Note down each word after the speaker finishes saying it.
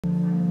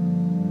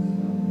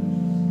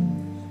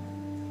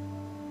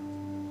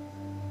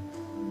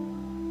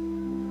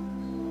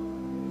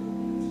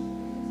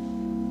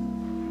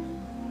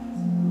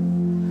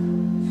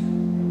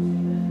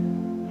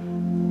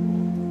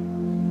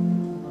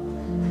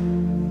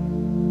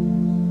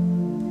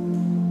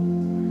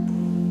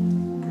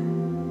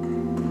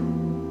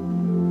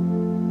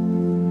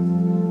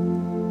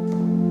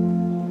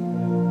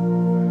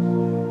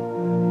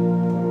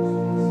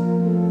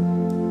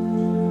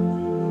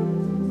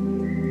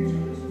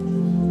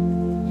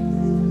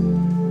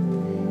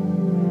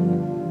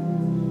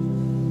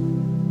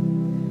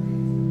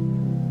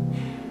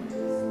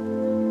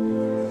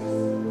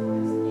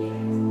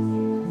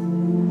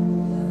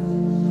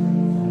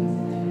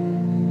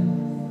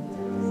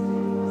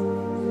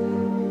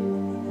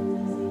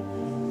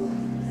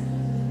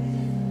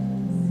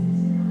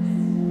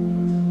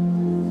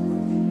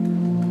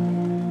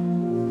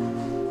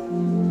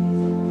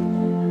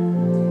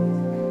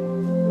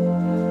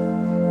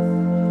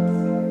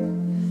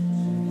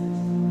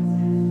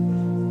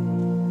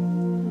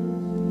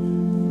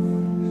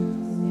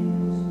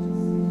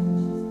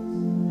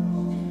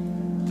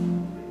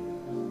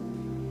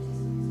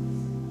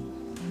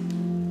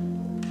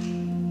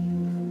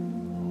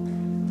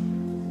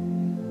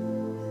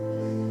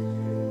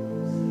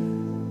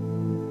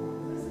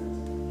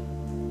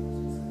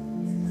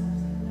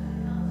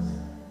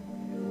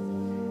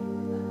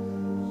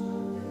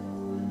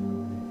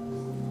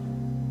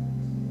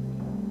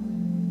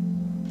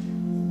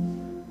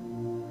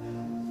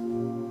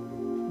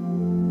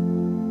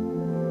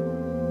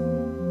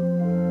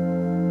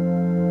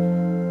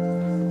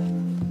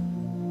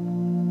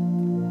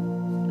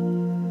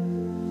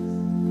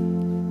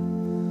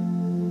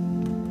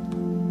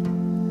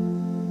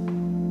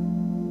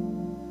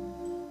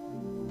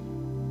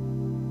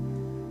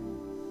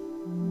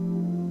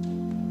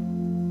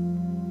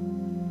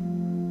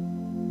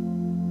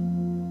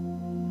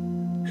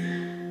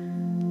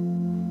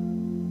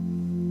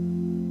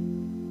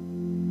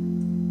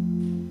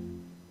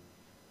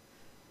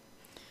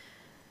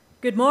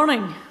Good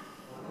morning,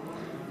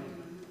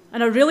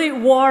 and a really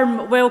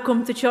warm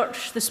welcome to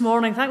church this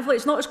morning. Thankfully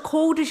it's not as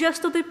cold as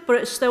yesterday, but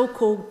it's still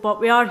cold, but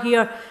we are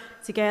here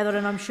together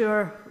and I'm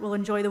sure we'll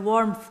enjoy the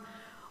warmth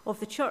of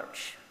the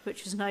church,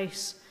 which is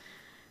nice.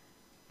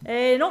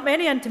 Not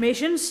many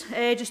intimations,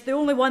 just the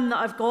only one that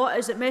I've got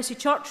is that Messy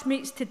Church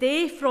meets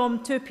today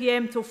from 2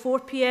 p.m. till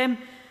 4 p.m.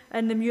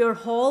 in the Muir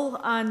Hall,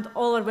 and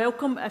all are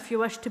welcome if you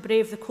wish to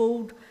brave the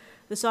cold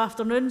this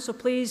afternoon. So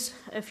please,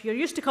 if you're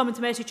used to coming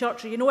to Messy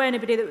Church or you know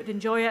anybody that would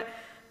enjoy it,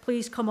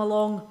 please come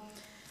along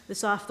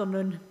this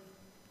afternoon.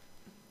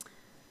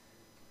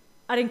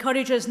 I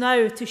encourage us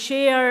now to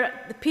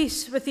share the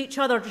peace with each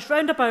other, just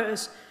round about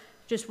us,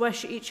 just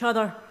wish each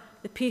other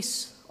the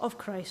peace of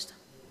Christ.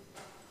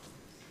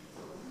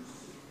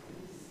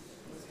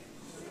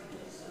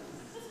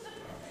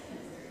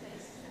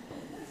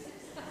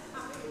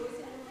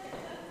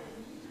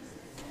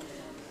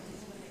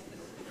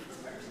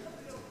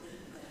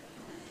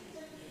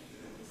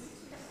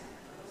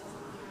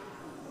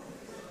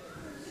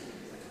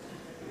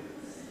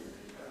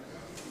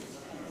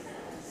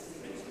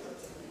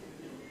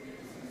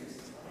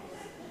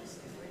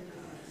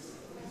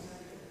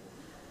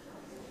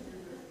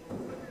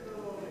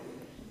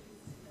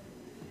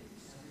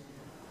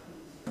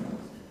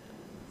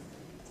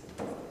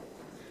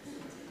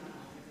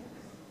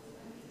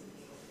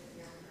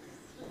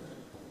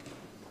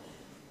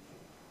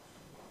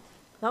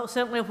 That'll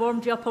certainly have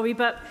warmed you up a wee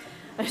bit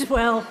as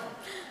well.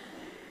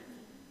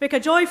 Make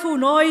a joyful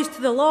noise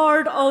to the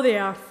Lord, all the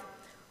earth.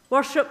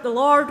 Worship the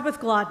Lord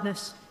with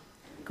gladness.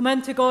 Come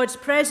into God's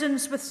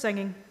presence with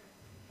singing.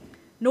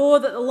 Know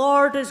that the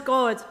Lord is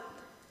God.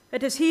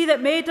 It is He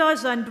that made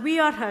us, and we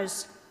are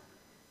His.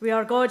 We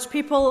are God's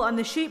people and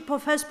the sheep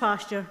of His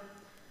pasture.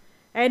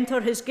 Enter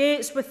His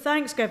gates with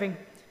thanksgiving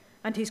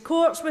and His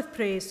courts with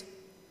praise.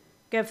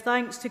 Give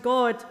thanks to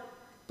God.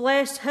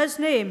 Bless His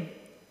name.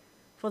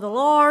 For the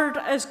Lord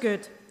is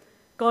good.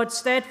 God's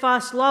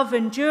steadfast love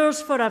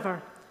endures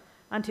forever,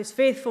 and His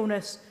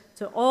faithfulness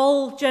to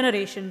all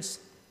generations.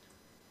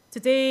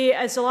 Today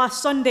is the last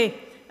Sunday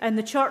in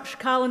the church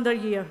calendar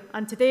year,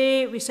 and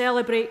today we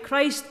celebrate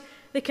Christ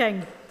the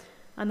King.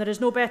 And there is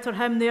no better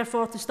hymn,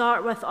 therefore, to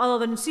start with other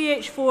than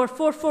CH4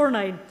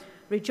 449,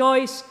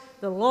 Rejoice,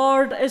 the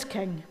Lord is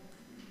King.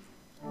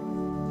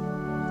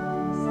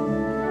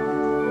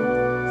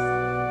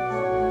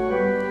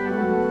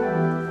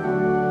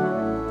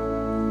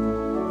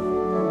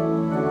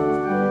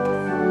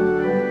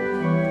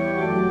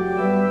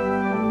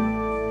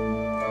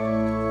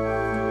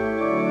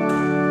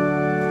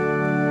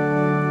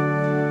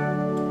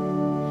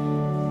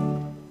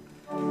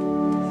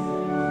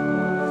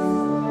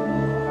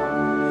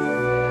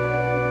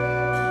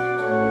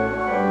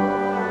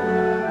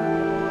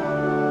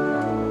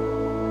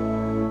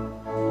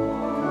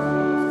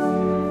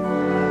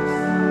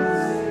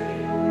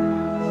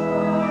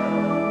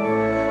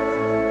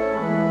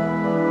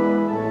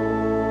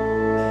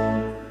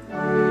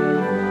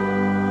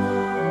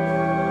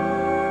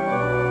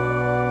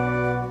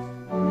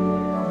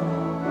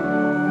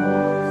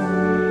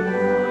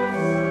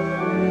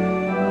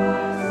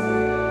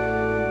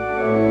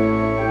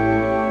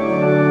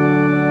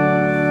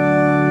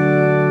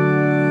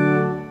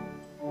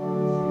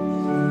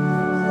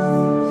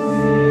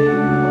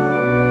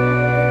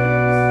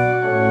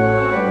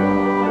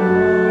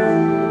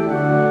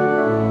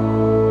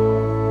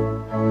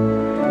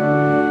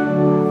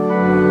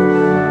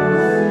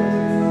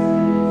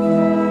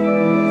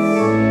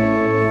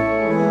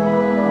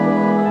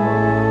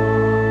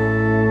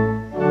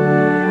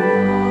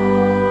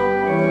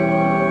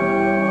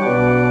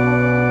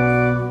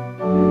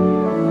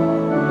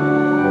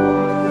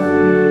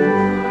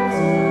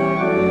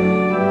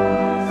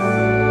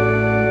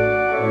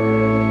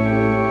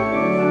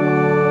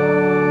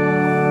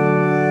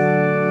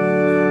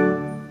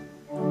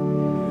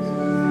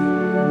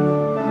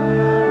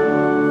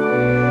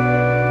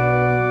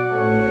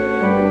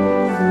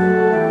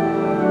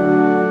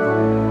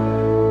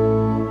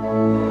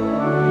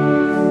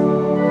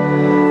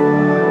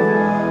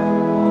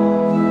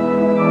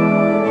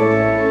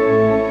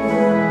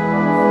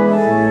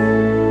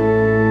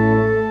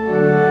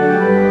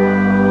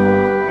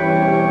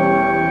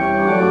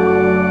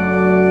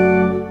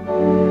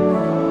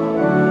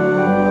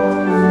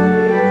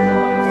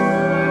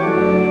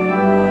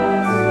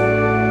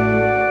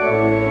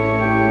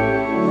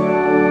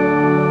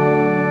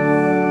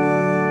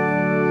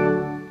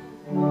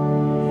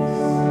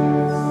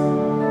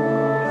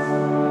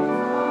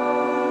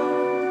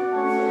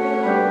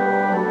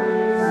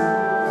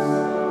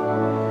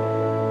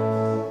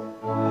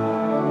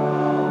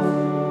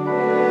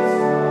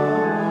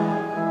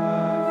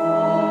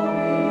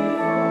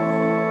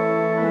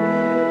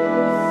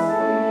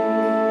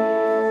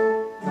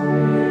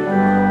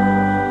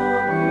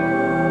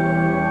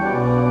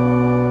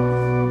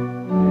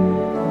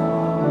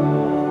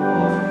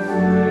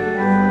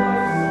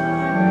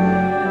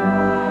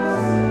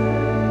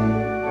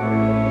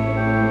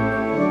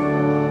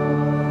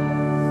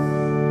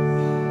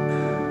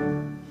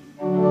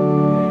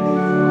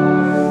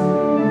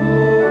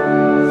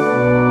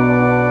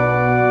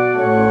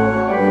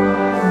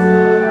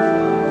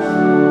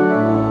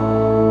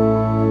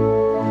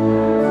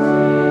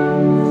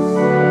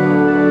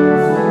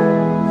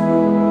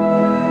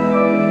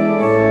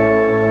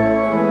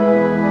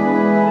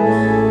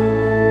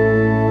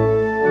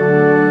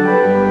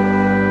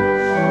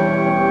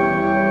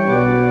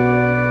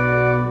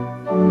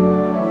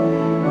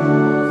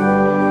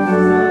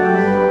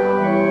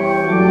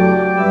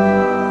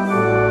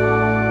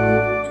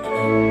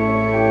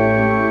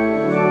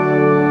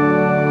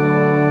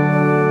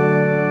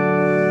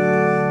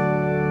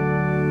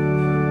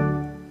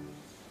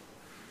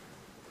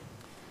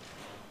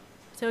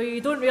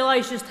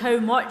 realise just how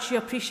much you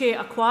appreciate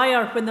a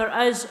choir when there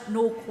is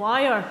no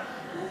choir.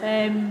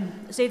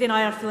 Sadie and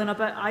I are feeling a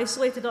bit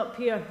isolated up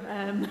here.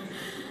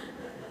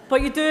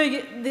 But you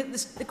do,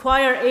 the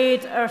choir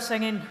aid our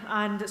singing,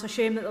 and it's a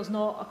shame that there's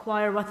not a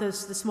choir with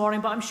us this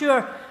morning. But I'm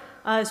sure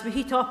as we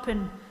heat up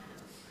and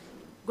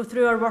go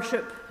through our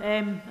worship,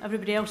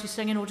 everybody else is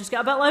singing will just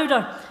get a bit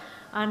louder,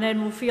 and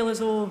then we'll feel as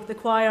though the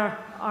choir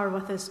are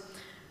with us.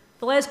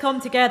 But let's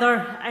come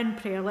together in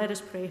prayer. Let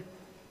us pray.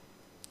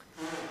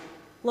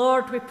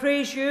 Lord, we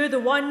praise you, the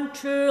one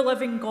true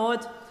living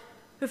God,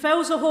 who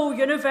fills the whole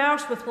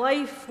universe with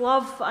life,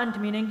 love and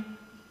meaning.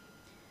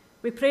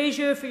 We praise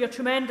you for your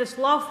tremendous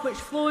love which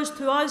flows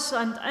to us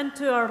and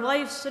into our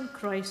lives in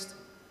Christ.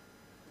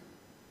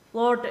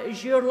 Lord, it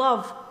is your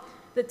love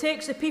that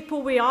takes the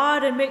people we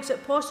are and makes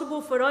it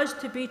possible for us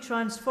to be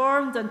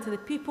transformed into the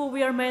people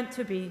we are meant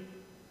to be.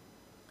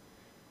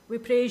 We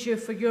praise you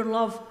for your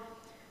love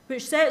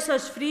which sets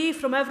us free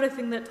from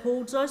everything that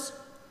holds us,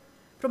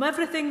 from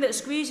everything that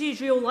squeezes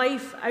real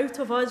life out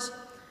of us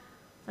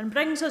and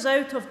brings us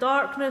out of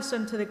darkness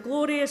into the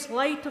glorious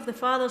light of the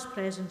Father's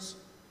presence.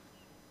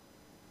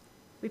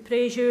 We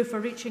praise you for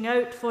reaching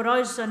out for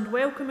us and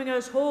welcoming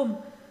us home,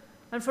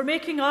 and for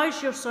making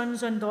us your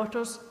sons and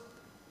daughters,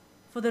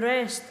 for the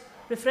rest,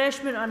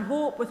 refreshment and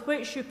hope with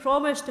which you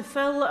promise to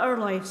fill our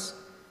lives,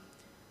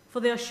 for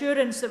the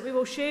assurance that we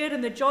will share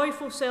in the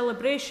joyful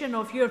celebration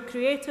of your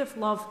creative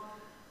love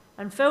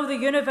and fill the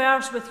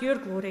universe with your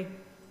glory.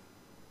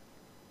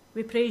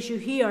 We praise you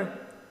here.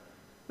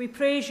 We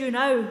praise you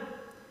now.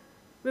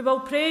 We will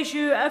praise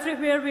you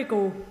everywhere we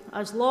go,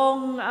 as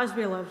long as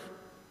we live.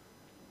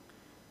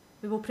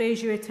 We will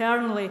praise you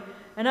eternally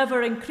in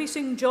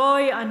ever-increasing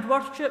joy and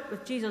worship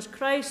with Jesus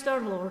Christ our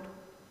Lord.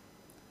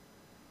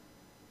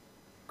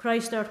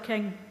 Christ our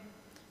King,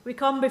 we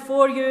come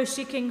before you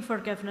seeking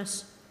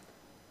forgiveness.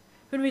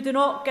 When we do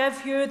not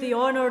give you the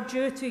honour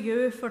due to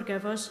you,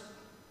 forgive us.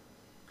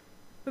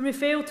 When we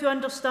fail to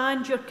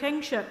understand your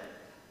kingship,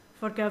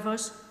 forgive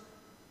us.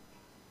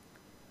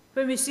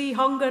 When we see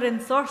hunger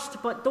and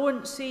thirst but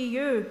don't see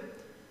you,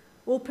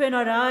 open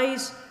our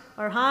eyes,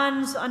 our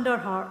hands and our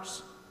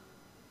hearts.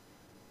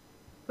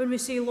 When we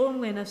see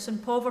loneliness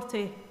and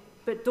poverty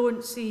but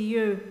don't see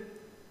you,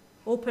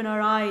 open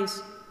our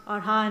eyes, our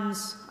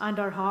hands and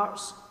our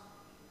hearts.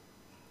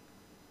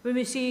 When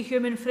we see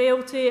human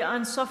frailty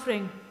and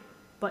suffering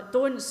but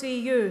don't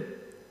see you,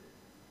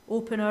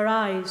 open our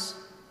eyes,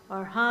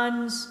 our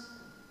hands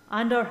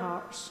and our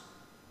hearts.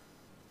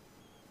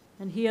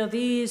 And hear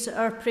these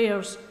our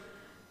prayers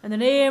in the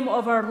name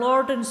of our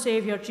Lord and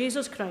Saviour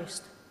Jesus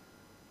Christ.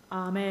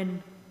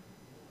 Amen.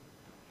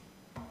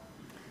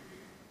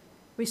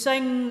 We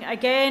sing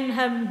again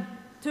hymn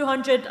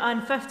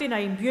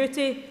 259,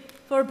 Beauty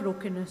for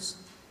Brokenness.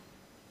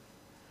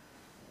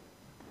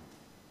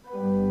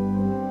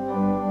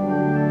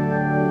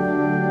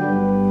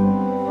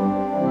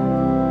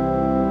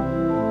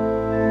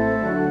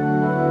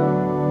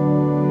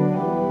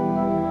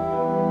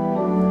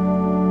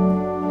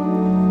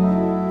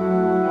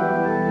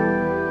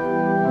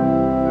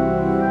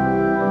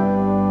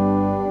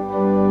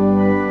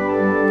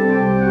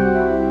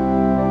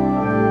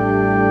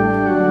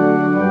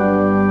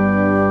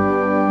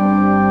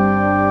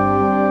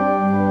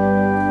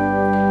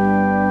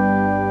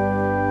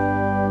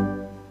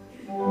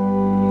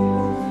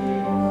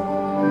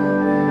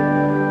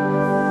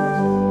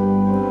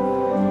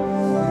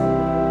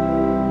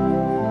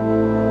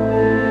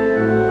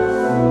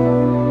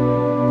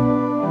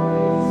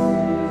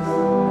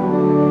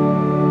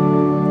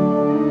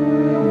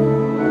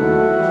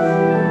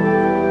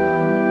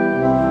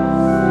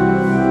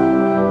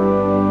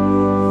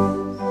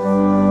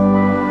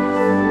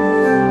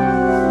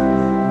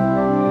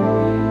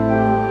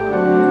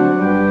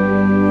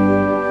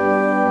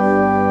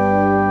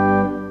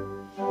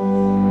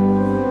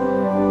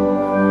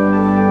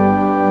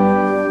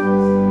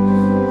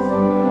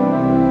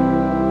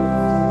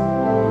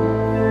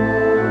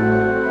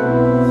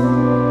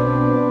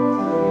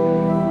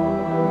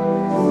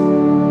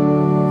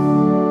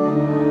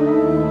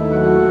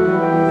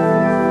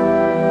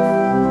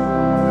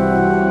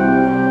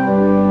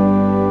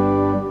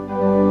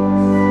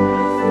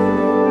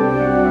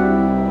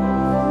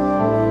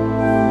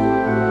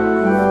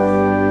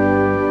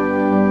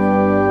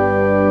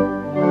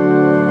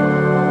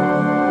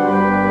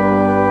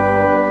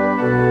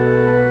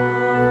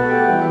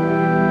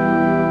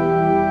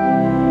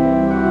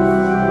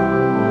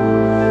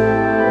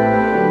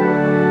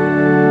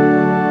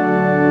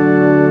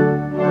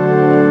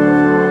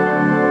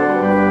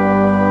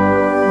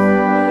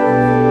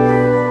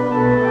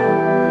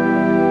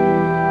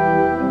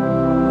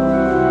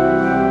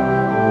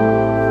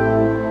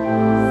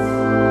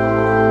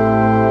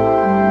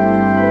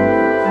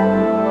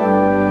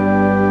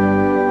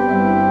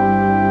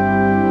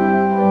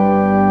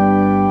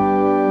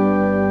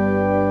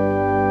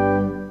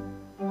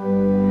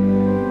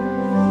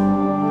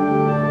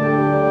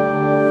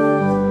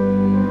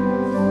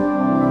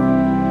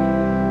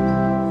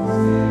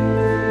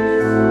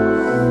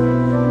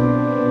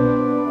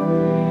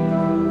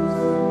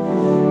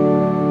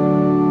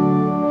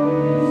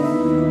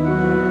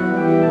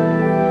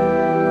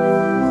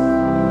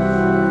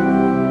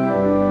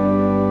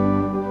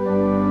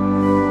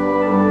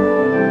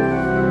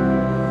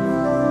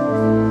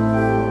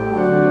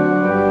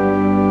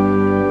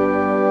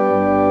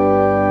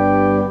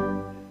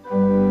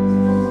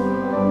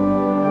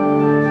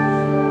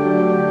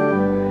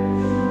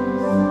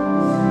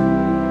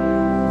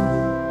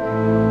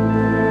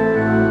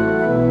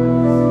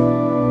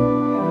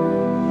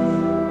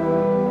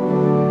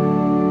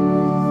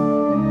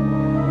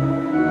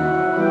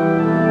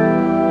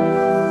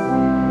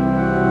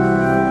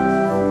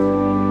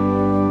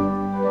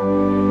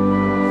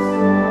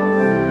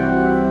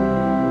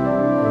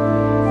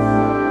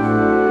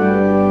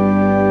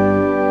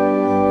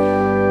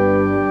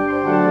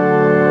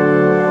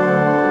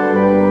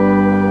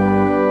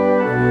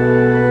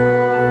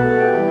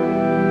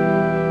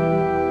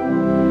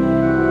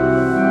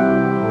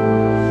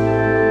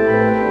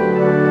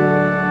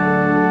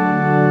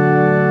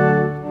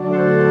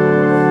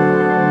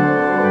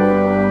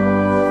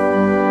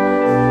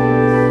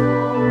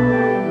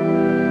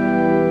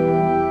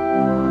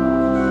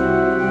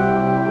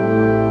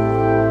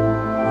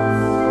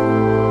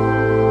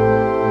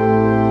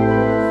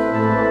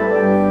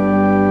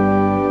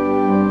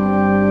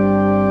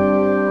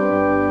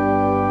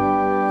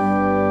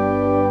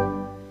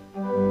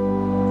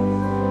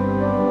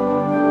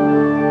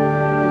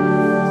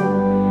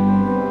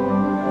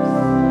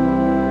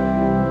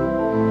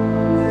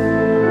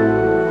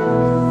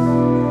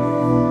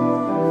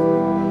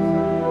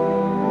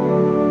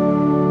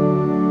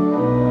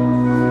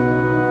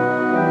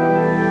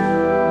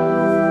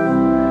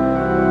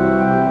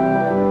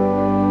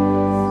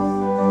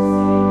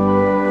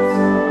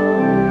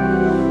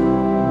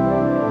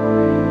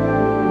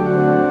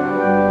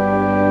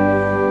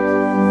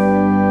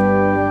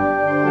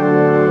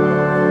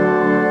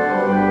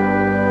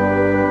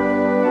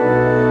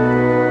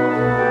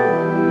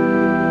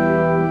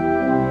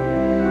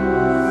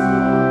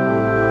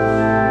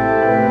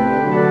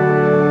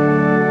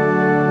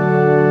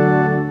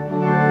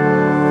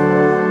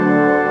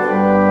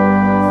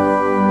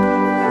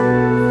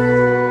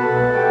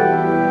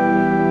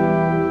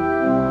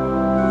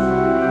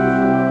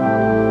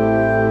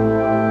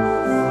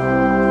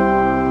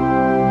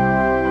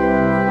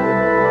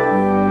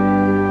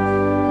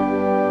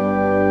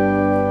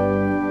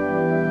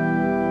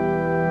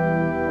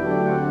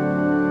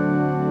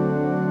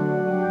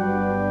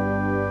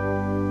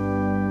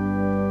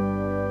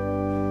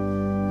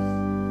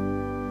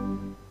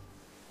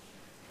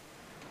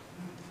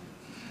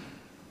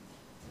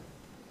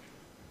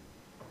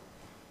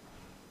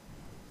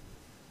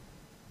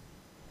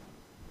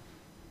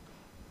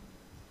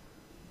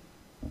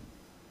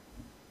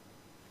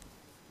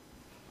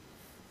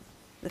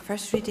 The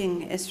first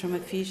reading is from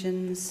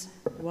Ephesians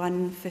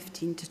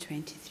 1:15 to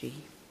 23.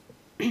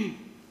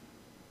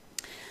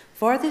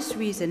 For this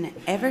reason,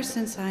 ever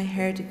since I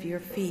heard of your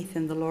faith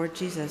in the Lord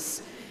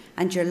Jesus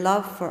and your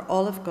love for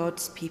all of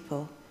God's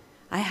people,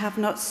 I have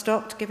not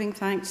stopped giving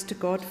thanks to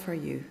God for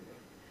you.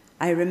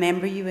 I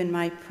remember you in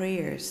my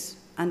prayers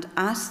and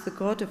ask the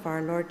God of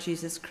our Lord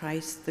Jesus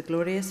Christ, the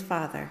glorious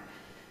Father,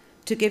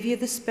 to give you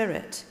the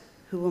Spirit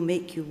who will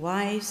make you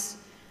wise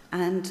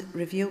and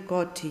reveal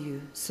God to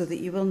you so that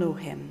you will know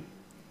him.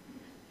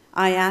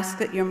 I ask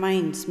that your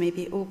minds may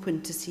be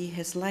open to see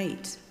his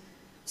light,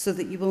 so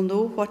that you will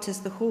know what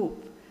is the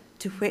hope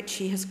to which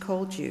he has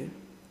called you,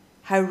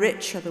 how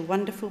rich are the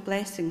wonderful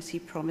blessings he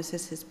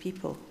promises his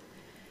people,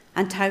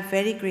 and how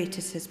very great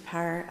is his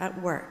power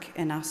at work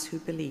in us who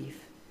believe.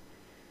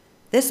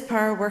 This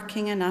power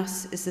working in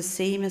us is the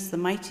same as the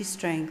mighty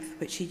strength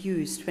which he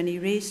used when he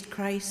raised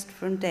Christ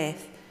from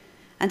death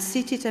and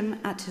seated him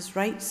at his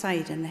right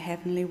side in the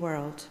heavenly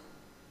world.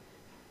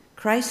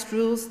 Christ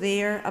rules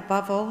there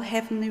above all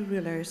heavenly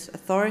rulers,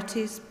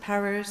 authorities,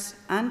 powers,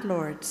 and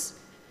lords.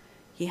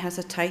 He has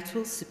a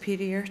title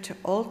superior to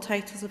all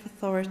titles of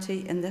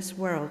authority in this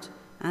world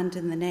and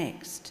in the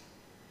next.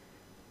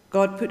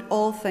 God put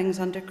all things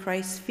under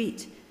Christ's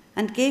feet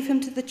and gave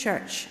him to the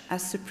church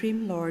as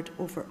supreme Lord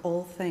over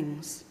all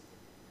things.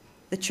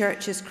 The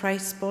church is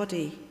Christ's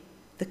body,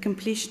 the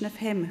completion of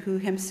him who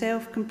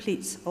himself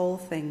completes all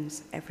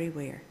things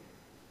everywhere.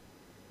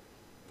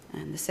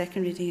 And the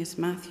second reading is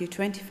Matthew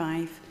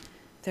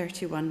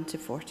 25:31 to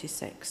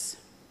 46.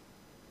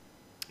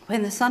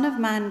 When the Son of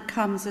Man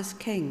comes as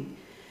King,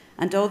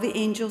 and all the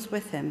angels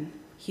with him,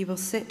 he will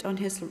sit on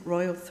his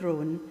royal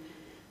throne,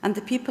 and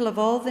the people of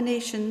all the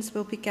nations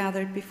will be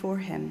gathered before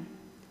him.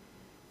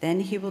 Then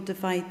he will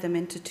divide them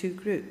into two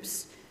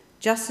groups,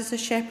 just as a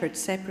shepherd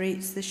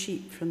separates the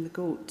sheep from the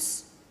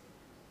goats.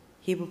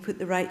 He will put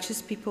the righteous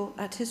people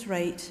at his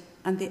right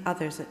and the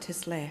others at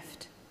his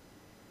left.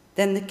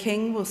 Then the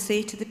king will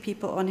say to the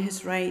people on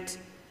his right,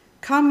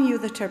 "Come, you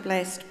that are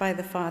blessed by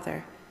the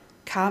Father.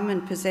 Come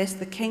and possess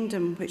the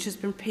kingdom which has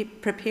been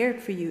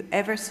prepared for you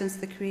ever since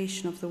the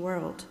creation of the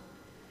world.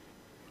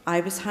 I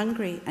was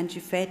hungry, and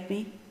you fed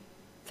me,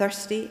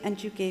 thirsty,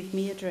 and you gave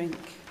me a drink.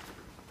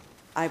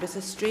 I was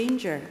a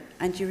stranger,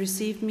 and you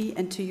received me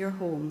into your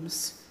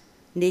homes,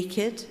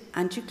 naked,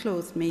 and you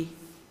clothed me.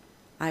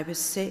 I was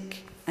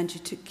sick, and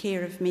you took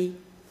care of me,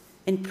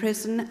 in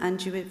prison,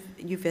 and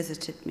you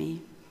visited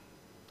me."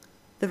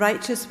 The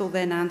righteous will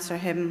then answer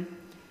him,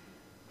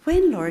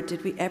 "When, Lord,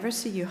 did we ever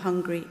see you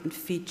hungry and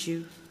feed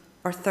you,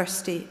 or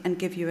thirsty and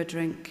give you a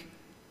drink?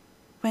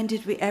 When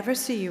did we ever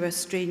see you a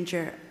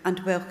stranger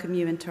and welcome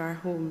you into our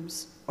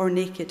homes, or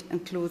naked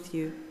and clothe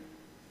you?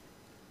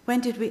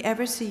 When did we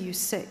ever see you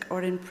sick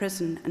or in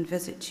prison and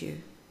visit you?"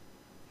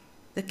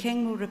 The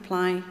king will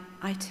reply,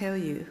 "I tell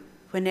you,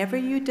 whenever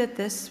you did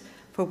this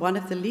for one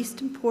of the least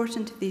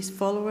important of these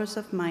followers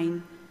of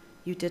mine,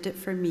 you did it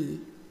for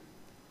me."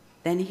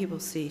 Then he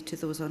will say to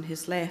those on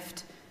his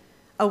left,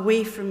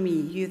 "Away from me,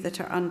 you that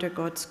are under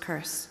God's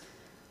curse,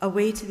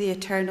 away to the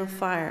eternal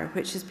fire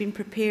which has been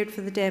prepared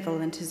for the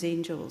devil and his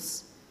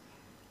angels.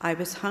 I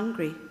was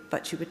hungry,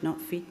 but you would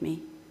not feed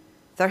me,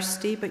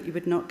 thirsty, but you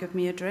would not give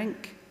me a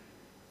drink.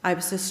 I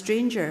was a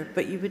stranger,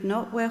 but you would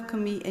not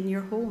welcome me in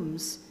your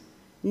homes,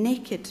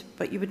 naked,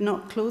 but you would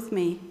not clothe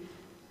me.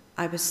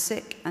 I was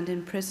sick and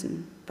in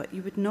prison, but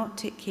you would not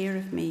take care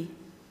of me."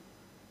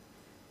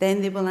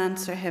 Then they will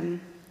answer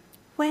him,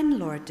 "When,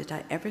 Lord, did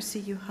I ever see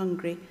you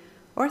hungry,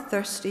 or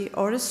thirsty,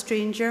 or a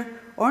stranger,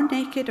 or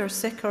naked, or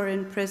sick, or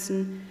in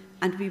prison,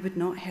 and we would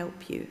not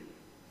help you?"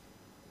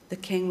 The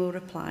king will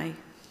reply,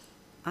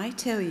 "I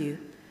tell you,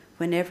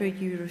 whenever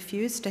you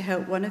refuse to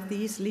help one of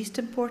these least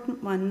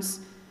important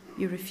ones,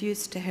 you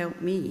refuse to help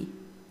me."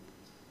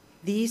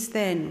 These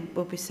then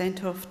will be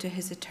sent off to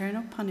his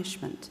eternal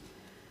punishment,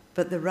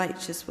 but the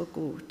righteous will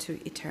go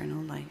to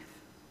eternal life.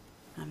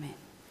 Amen.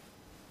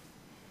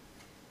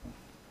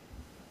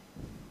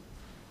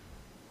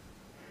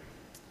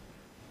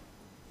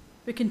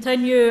 We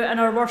continue in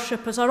our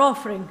worship as our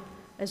offering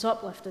is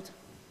uplifted.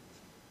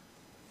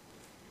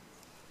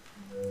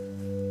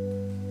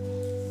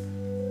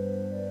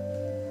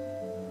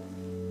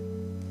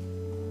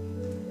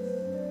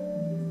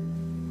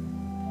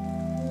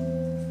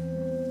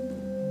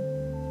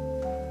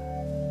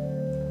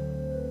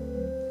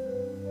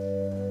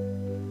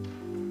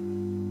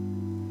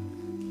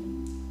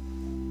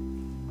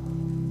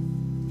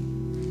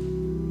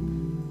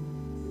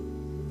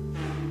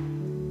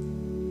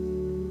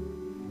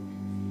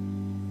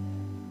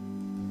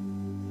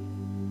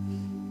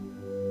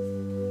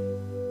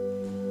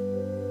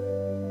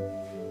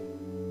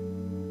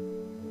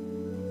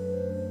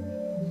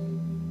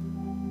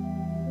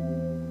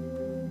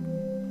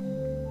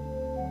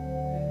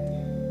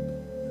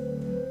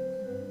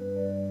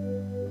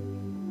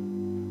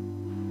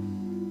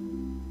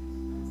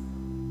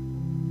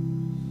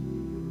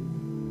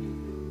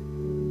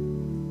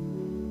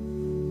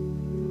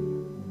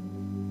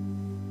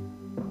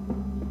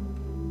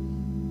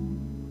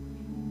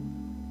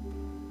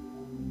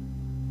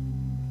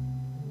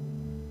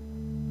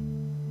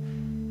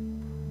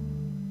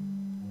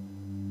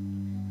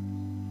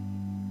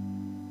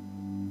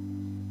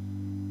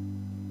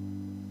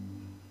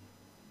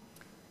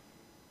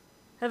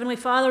 Heavenly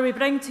Father, we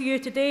bring to you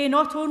today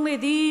not only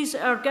these,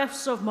 our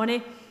gifts of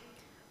money,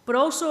 but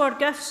also our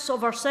gifts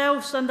of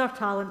ourselves and our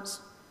talents.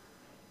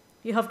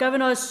 You have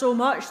given us so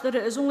much that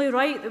it is only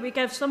right that we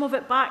give some of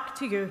it back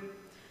to you.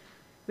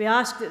 We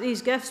ask that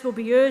these gifts will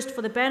be used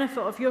for the benefit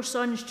of your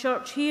Son's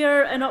church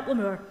here in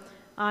Uplandmoor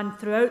and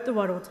throughout the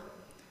world.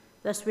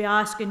 This we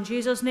ask in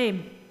Jesus'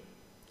 name.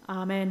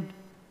 Amen.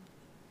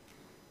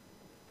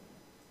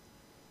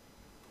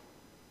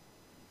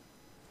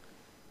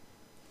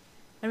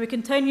 And we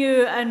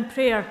continue in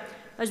prayer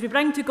as we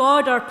bring to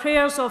God our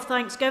prayers of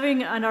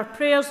thanksgiving and our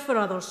prayers for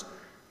others.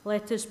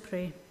 Let us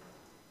pray.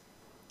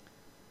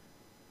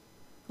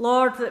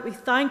 Lord, that we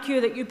thank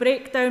you that you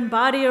break down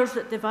barriers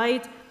that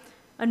divide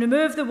and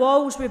remove the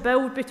walls we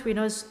build between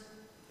us.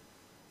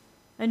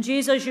 And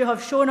Jesus, you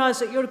have shown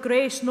us that your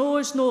grace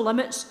knows no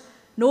limits,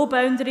 no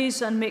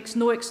boundaries, and makes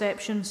no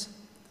exceptions.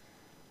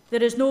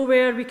 There is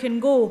nowhere we can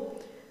go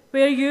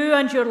where you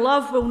and your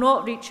love will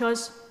not reach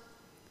us.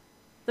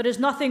 There is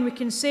nothing we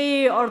can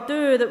say or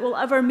do that will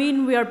ever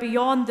mean we are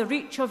beyond the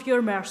reach of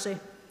your mercy.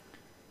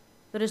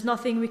 There is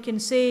nothing we can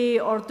say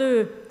or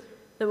do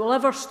that will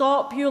ever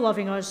stop you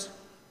loving us.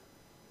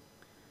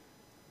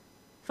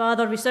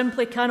 Father, we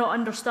simply cannot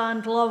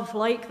understand love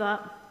like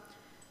that.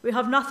 We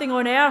have nothing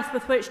on earth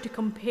with which to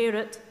compare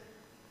it.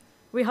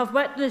 We have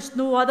witnessed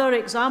no other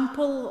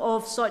example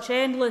of such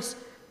endless,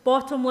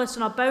 bottomless,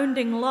 and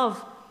abounding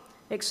love,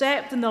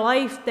 except in the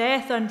life,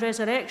 death, and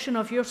resurrection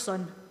of your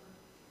Son.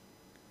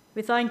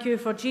 We thank you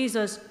for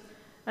Jesus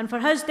and for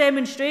his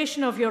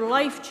demonstration of your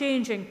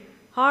life-changing,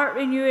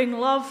 heart-renewing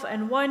love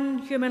in one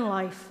human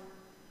life.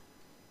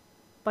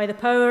 By the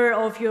power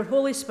of your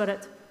Holy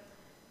Spirit,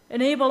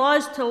 enable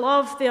us to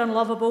love the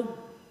unlovable,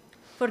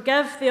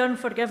 forgive the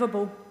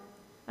unforgivable,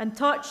 and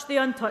touch the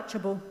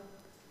untouchable.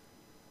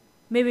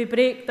 May we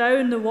break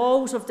down the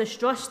walls of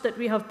distrust that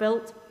we have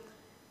built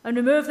and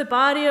remove the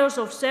barriers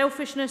of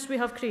selfishness we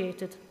have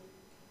created.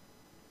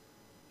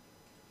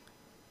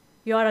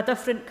 You are a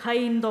different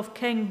kind of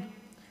king.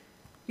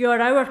 You are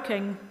our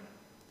king,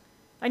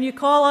 and you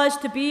call us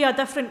to be a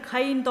different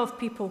kind of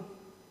people.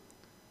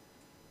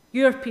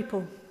 Your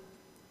people.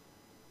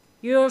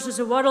 Yours is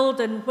the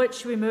world in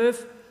which we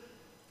move.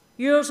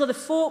 Yours are the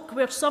folk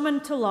we are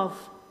summoned to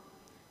love.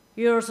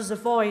 Yours is a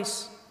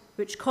voice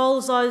which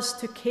calls us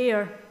to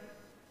care.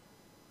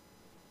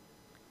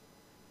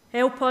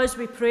 Help us,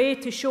 we pray,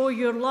 to show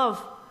your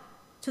love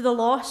to the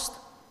lost,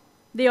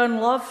 the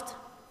unloved,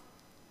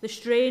 the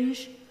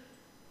strange,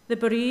 the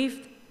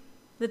bereaved,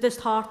 the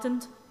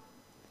disheartened,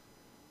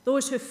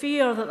 those who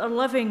fear that their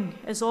living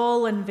is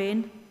all in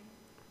vain.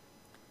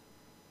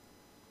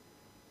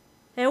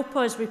 Help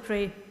us, we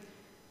pray,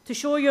 to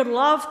show your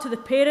love to the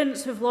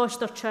parents who've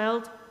lost their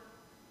child,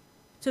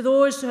 to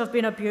those who have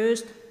been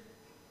abused,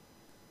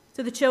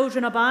 to the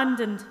children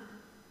abandoned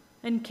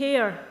in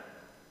care,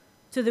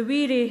 to the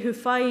weary who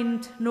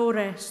find no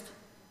rest.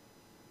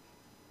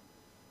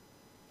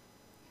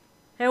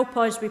 Help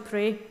us, we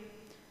pray,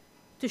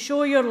 to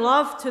show your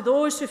love to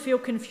those who feel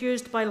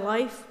confused by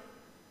life,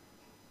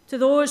 to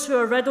those who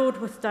are riddled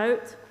with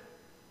doubt,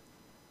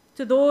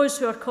 to those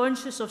who are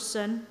conscious of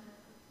sin,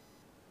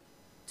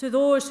 to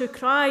those who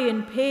cry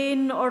in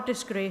pain or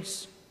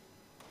disgrace.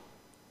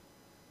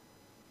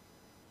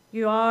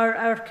 You are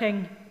our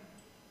King,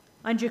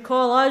 and you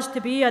call us to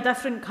be a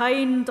different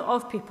kind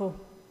of people.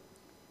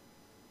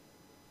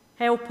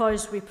 Help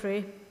us, we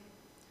pray.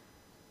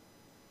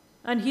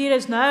 And hear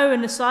us now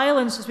in the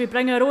silence as we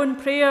bring our own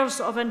prayers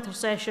of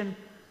intercession,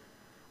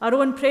 our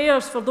own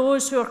prayers for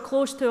those who are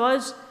close to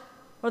us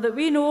or that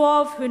we know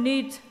of who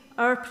need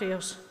our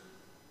prayers.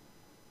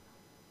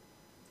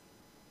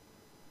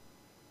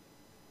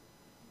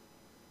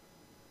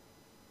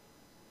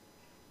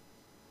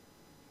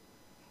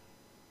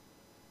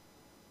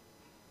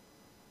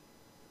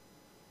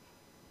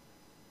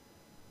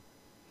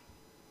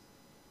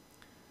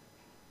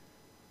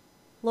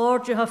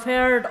 Lord, you have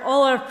heard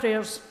all our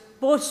prayers,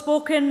 both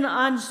spoken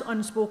and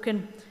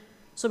unspoken.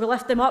 So we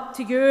lift them up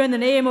to you in the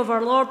name of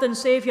our Lord and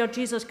Saviour,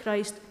 Jesus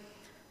Christ,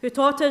 who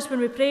taught us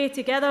when we pray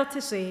together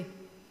to say,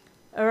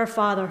 Our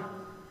Father,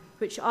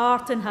 which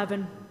art in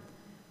heaven,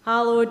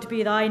 hallowed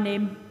be thy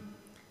name.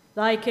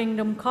 Thy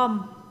kingdom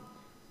come,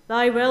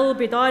 thy will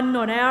be done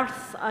on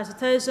earth as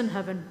it is in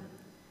heaven.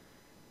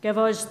 Give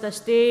us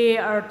this day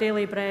our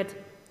daily bread,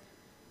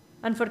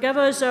 and forgive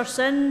us our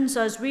sins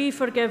as we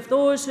forgive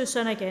those who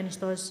sin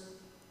against us.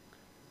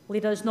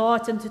 Lead us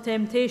not into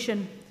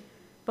temptation,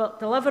 but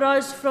deliver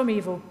us from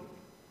evil.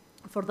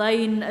 For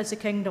thine is the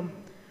kingdom,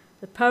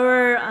 the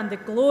power, and the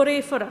glory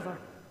forever.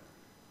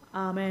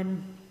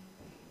 Amen.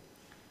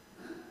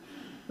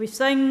 We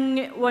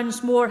sing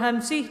once more hymn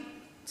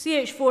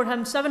CH4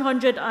 hymn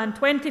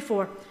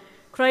 724,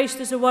 Christ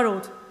is the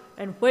world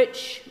in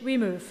which we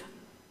move.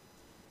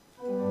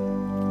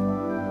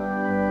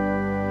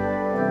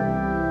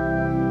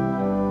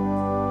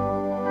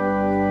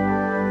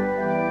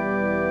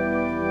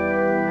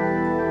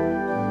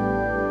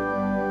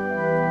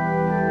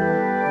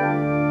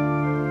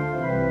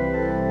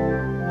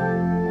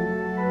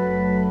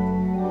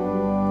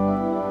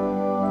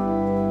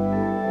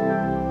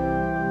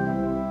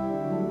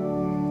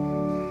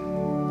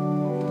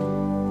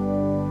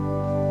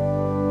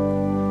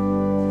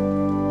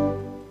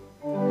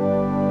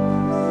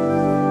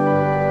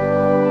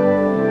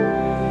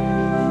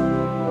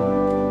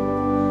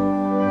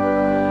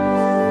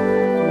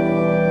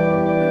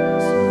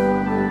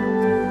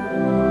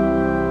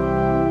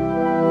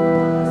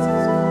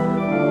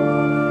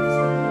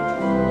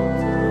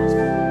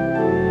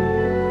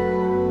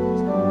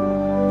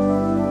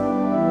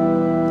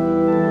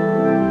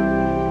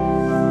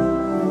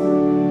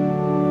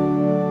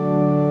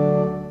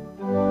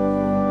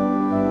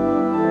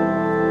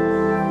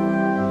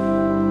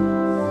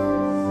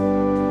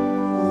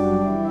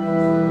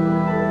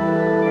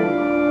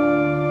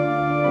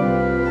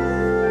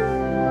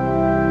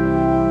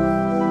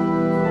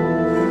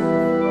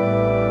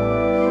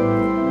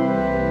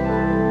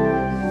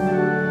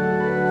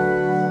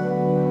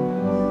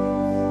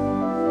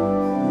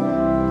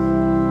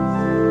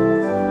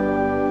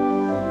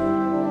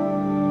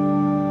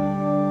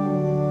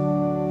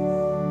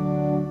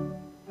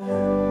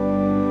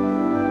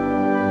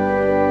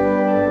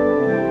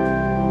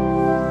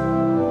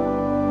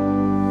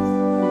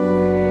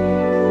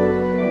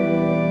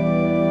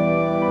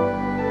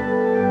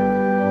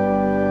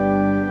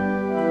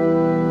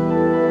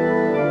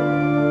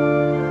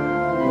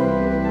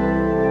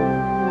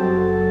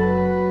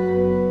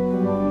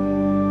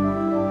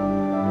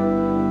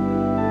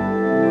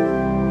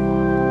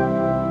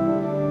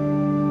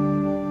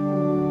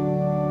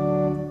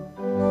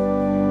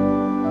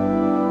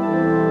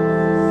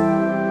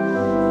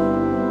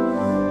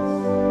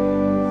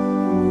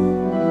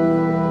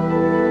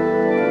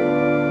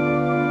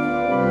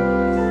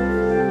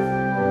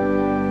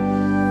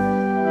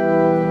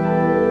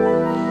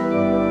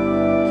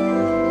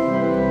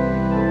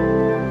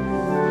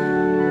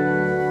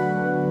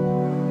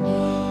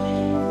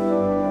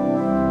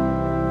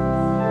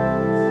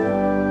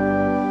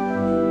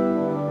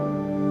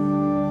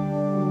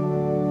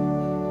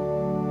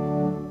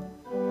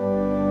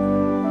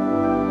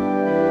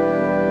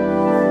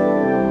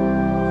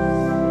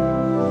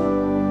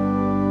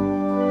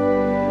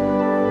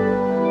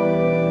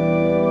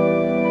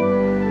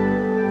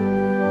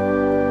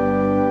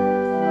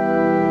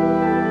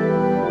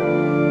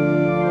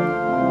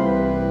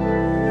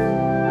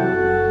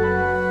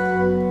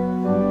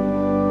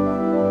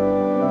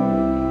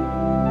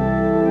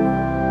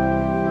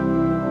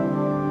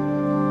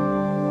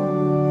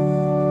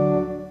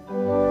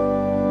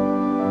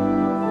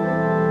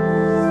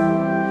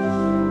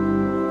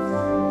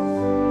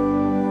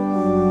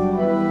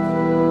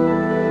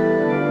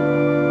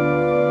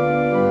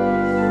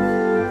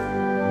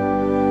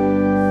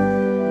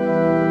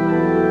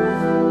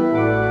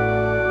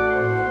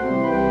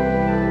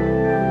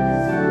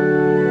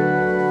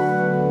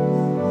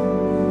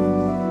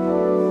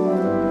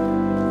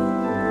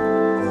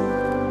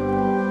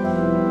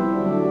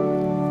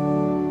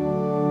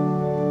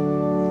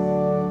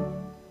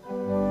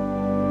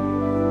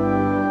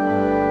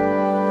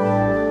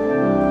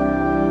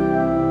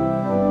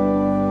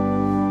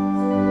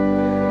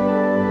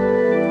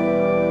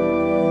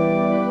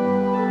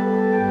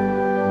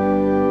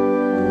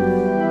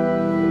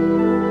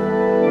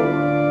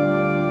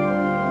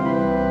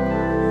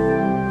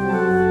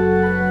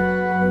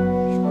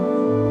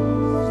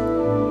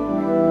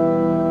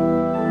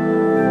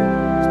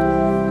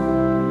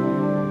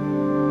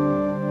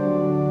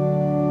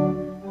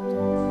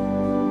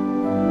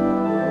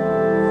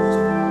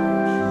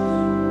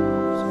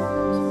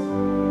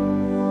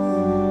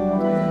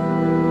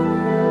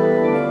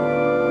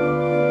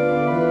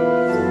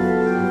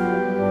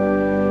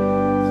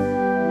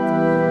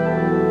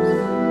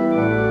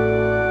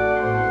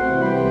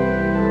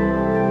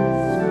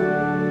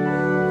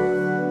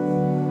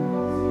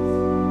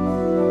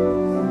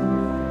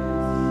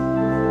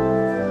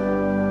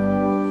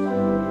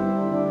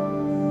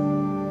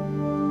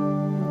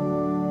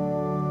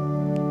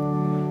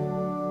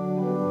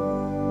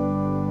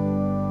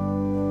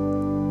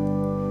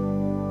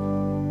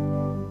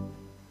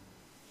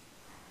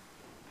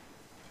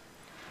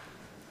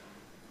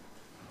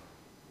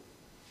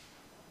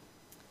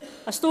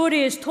 A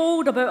story is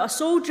told about a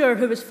soldier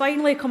who was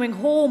finally coming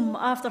home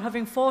after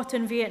having fought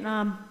in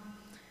Vietnam.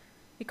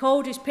 He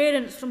called his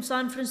parents from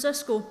San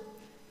Francisco.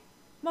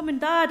 "Mum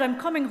and Dad, I'm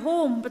coming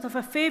home, but I've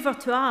a favour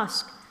to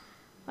ask.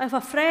 I have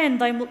a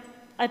friend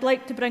I'd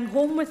like to bring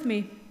home with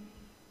me."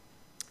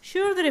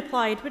 "Sure," they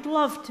replied, "we'd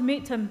love to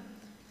meet him."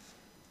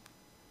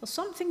 "There's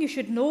something you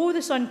should know,"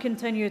 the son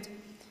continued.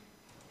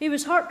 "He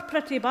was hurt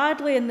pretty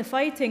badly in the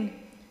fighting.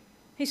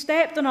 He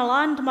stepped on a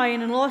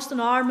landmine and lost an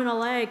arm and a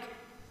leg.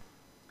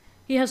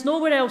 He has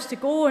nowhere else to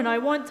go, and I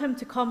want him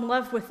to come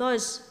live with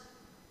us."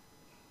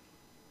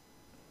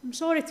 "I'm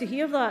sorry to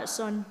hear that,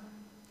 son.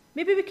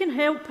 Maybe we can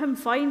help him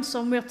find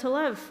somewhere to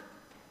live."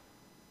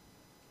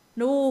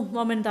 "No,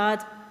 Mum and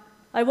Dad,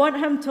 I want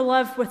him to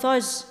live with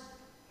us."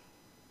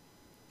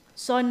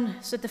 "Son,"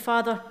 said the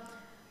father,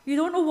 "you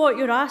don't know what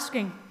you're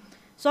asking.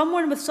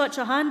 Someone with such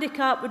a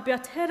handicap would be a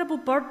terrible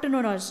burden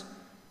on us.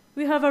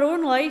 We have our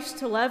own lives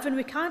to live, and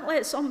we can't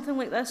let something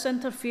like this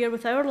interfere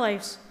with our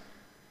lives.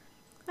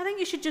 I think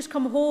you should just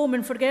come home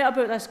and forget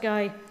about this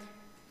guy.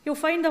 He'll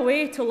find a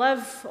way to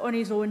live on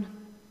his own."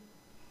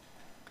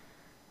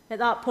 At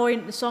that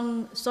point, the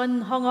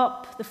son hung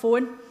up the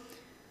phone,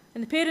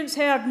 and the parents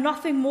heard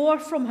nothing more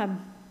from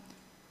him.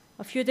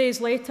 A few days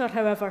later,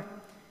 however,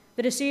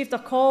 they received a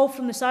call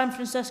from the San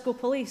Francisco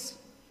police.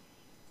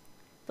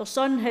 Their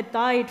son had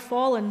died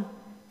fallen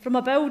from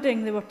a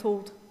building, they were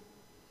told.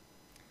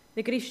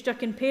 The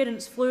grief-stricken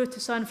parents flew to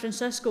San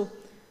Francisco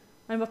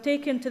and were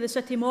taken to the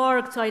city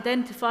morgue to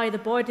identify the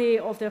body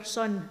of their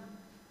son.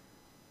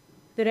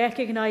 They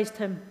recognised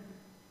him,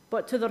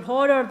 but to their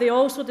horror, they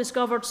also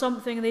discovered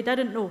something they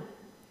didn't know.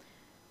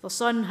 Their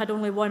son had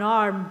only one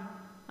arm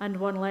and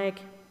one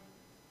leg.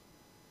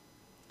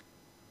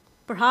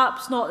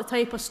 Perhaps not the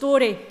type of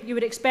story you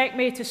would expect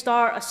me to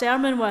start a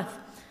sermon with,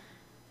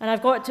 and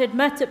I've got to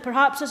admit it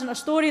perhaps isn't a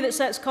story that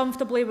sits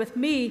comfortably with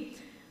me,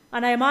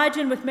 and I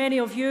imagine with many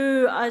of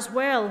you as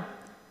well,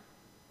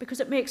 because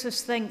it makes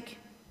us think.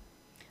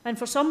 And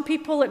for some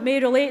people, it may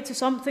relate to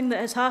something that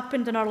has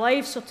happened in our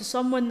lives or to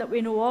someone that we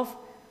know of.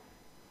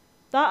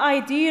 That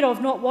idea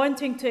of not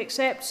wanting to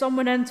accept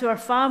someone into our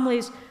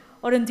families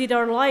or indeed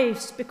our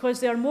lives because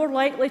they are more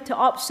likely to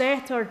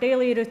upset our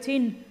daily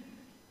routine,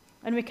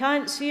 and we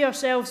can't see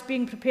ourselves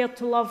being prepared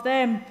to love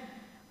them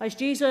as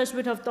Jesus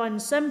would have done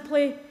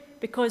simply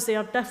because they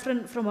are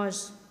different from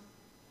us.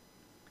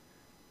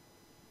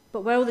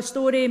 But while the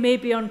story may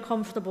be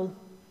uncomfortable,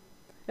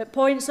 it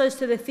points us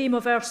to the theme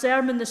of our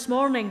sermon this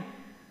morning,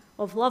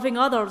 of loving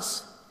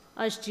others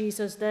as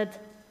Jesus did.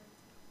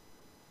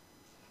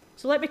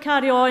 So let me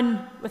carry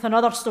on with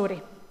another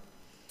story.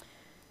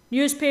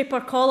 Newspaper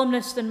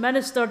columnist and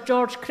minister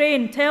George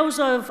Crane tells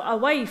of a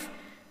wife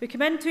who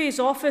came into his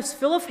office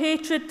full of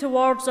hatred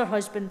towards her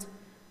husband.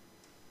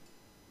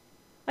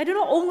 "I do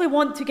not only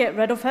want to get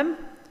rid of him,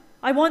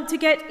 I want to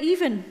get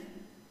even.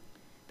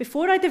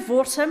 Before I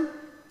divorce him,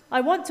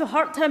 I want to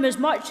hurt him as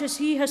much as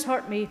he has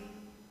hurt me."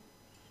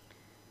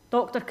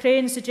 Dr.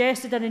 Crane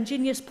suggested an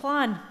ingenious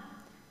plan.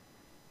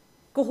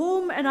 Go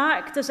home and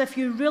act as if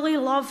you really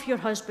love your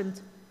husband.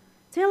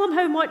 Tell him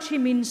how much he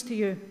means to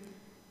you.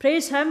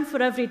 Praise him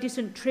for every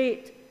decent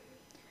trait.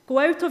 Go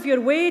out of your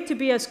way to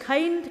be as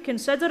kind,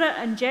 considerate,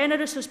 and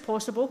generous as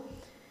possible.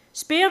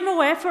 Spare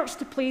no efforts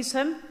to please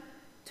him,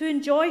 to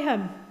enjoy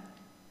him.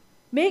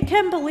 Make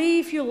him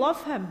believe you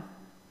love him.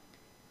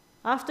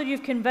 After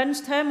you've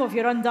convinced him of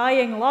your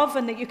undying love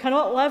and that you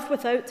cannot live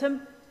without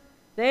him,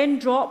 then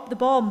drop the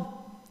bomb.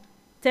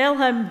 Tell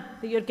him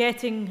that you're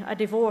getting a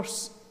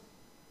divorce.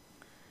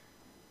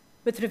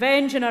 With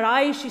revenge in her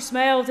eyes, she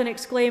smiled and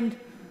exclaimed,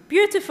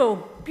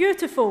 "Beautiful,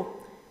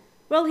 beautiful.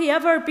 Will he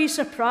ever be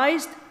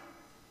surprised?"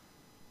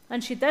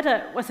 And she did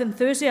it with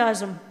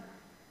enthusiasm,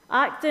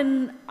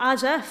 acting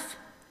as if.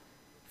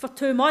 For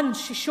 2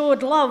 months, she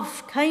showed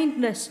love,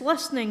 kindness,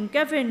 listening,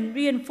 giving,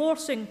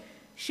 reinforcing,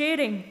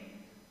 sharing.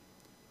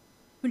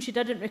 When she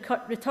didn't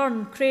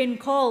return, Crane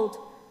called.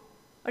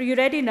 "Are you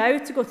ready now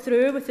to go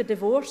through with the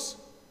divorce?"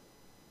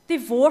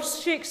 "Divorce?"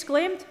 she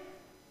exclaimed.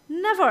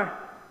 "Never.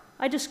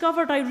 I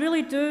discovered I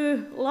really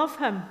do love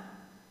him."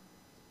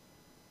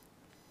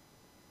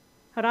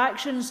 Her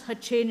actions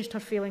had changed her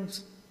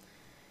feelings.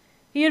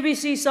 Here we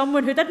see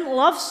someone who didn't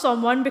love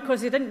someone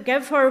because they didn't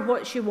give her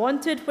what she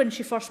wanted when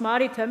she first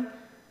married him.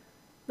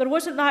 There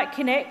wasn't that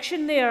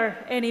connection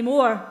there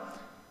anymore.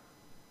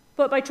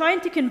 But by trying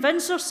to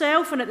convince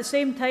herself and at the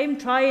same time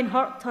try and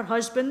hurt her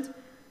husband,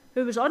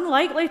 who was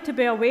unlikely to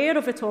be aware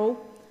of it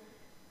all,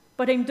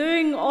 but in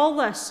doing all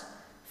this,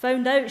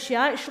 found out she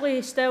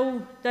actually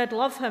still did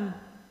love him.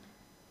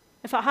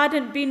 If it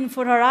hadn't been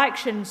for her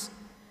actions,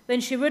 then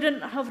she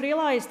wouldn't have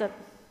realised it.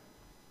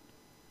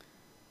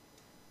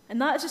 And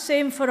that's the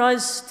same for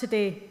us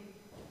today.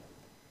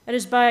 It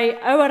is by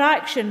our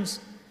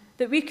actions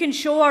that we can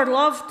show our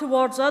love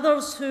towards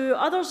others who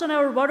others in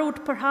our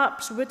world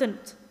perhaps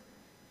wouldn't.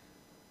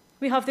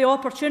 We have the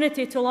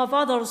opportunity to love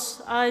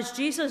others as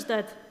Jesus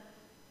did.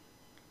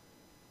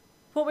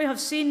 What we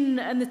have seen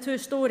in the two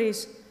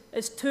stories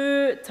is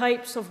 2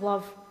 types of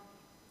love.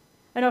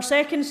 In our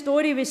second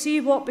story, we see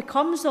what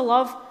becomes the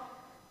love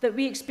that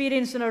we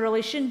experience in our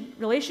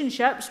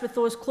relationships with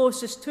those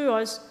closest to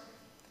us.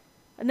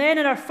 And then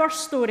in our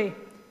first story,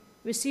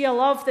 we see a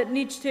love that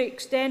needs to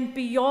extend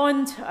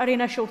beyond our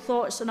initial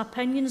thoughts and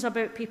opinions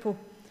about people.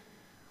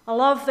 A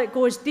love that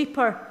goes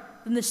deeper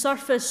than the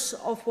surface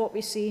of what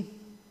we see.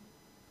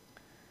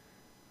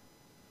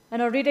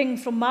 In our reading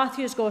from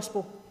Matthew's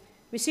Gospel,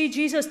 we see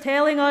Jesus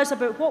telling us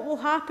about what will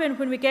happen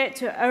when we get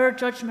to our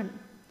judgment.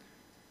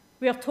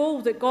 We are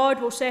told that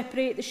God will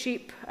separate the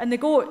sheep and the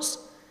goats,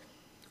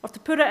 or to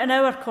put it in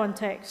our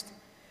context,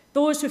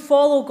 those who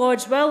follow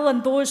God's will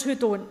and those who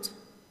don't.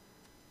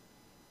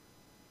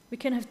 We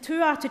can have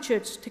two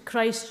attitudes to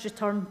Christ's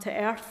return to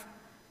earth.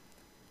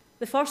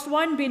 The first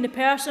one being the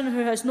person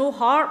who has no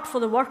heart for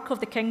the work of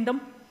the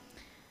kingdom,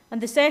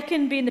 and the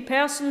second being the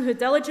person who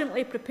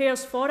diligently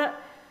prepares for it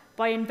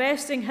by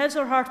investing his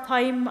or her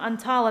time and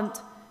talent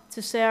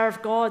to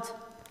serve God.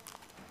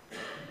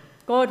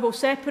 God will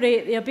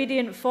separate the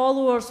obedient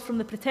followers from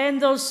the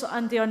pretenders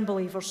and the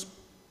unbelievers.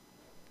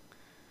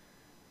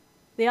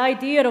 The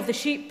idea of the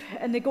sheep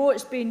and the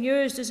goats being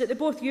used is that they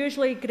both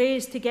usually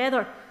grazed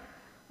together,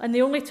 and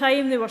the only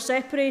time they were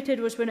separated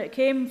was when it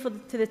came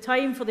to the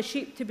time for the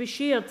sheep to be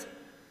sheared.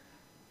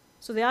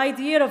 So the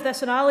idea of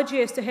this analogy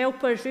is to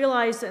help us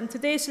realise that in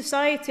today's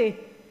society,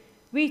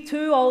 we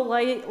too all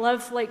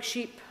live like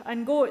sheep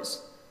and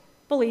goats,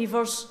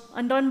 believers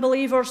and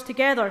unbelievers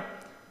together,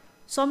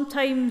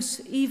 sometimes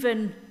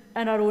even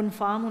in our own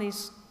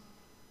families.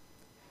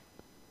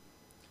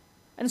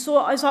 And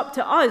so it is up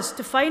to us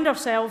to find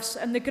ourselves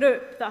in the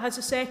group that has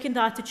a second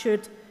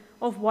attitude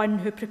of one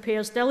who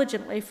prepares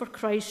diligently for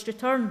Christ's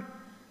return.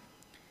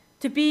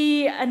 To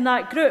be in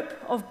that group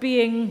of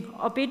being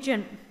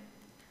obedient.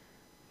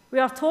 We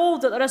are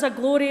told that there is a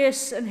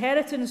glorious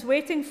inheritance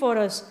waiting for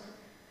us,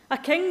 a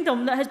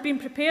kingdom that has been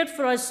prepared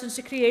for us since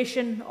the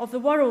creation of the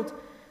world,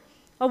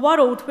 a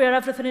world where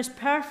everything is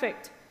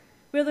perfect,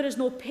 where there is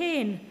no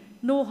pain,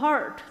 no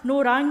hurt,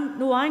 no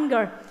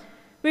anger,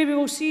 where we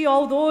will see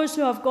all those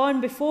who have gone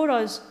before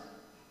us,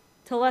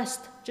 to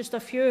list just a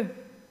few.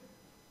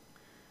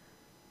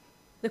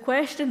 The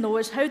question, though,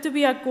 is how do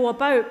we go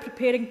about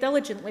preparing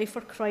diligently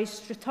for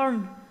Christ's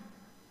return?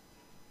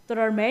 There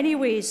are many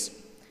ways,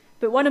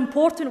 but one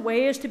important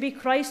way is to be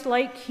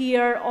Christ-like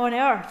here on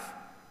earth.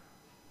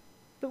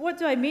 But what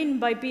do I mean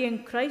by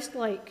being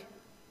Christ-like?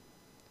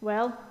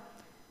 Well,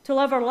 to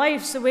live our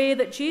lives the way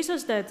that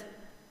Jesus did,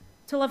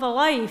 to live a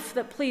life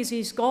that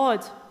pleases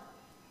God.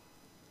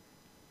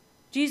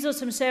 Jesus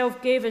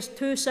himself gave us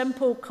 2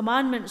 simple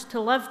commandments to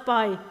live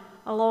by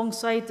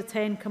alongside the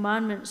 10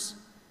 commandments.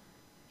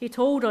 He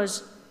told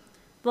us,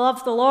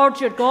 love the Lord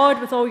your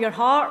God with all your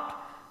heart,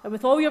 and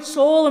with all your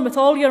soul, and with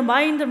all your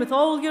mind, and with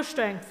all your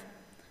strength.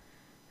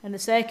 And the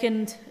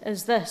second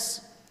is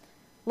this,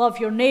 love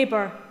your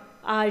neighbour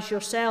as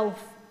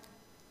yourself.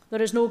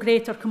 There is no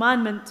greater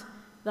commandment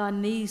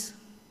than these.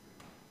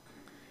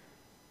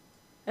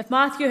 If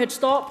Matthew had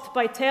stopped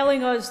by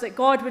telling us that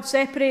God would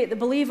separate the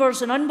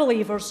believers and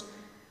unbelievers,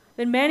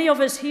 then many of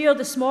us here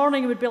this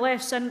morning would be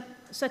left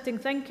sitting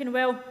thinking,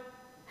 well,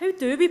 how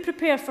do we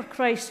prepare for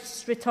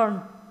Christ's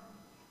return?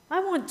 I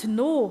want to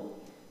know.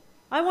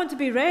 I want to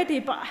be ready,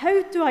 but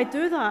how do I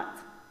do that?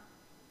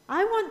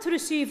 I want to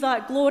receive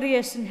that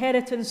glorious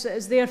inheritance that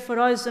is there for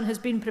us and has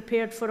been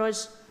prepared for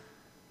us.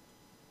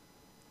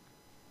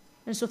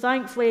 And so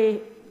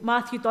thankfully,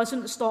 Matthew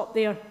doesn't stop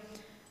there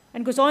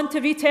and goes on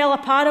to retell a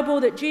parable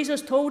that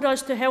Jesus told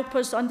us to help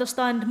us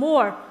understand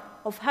more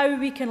of how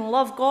we can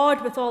love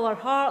God with all our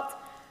heart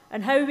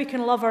and how we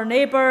can love our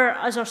neighbour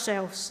as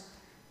ourselves.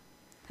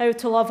 How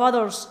to love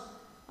others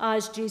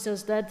as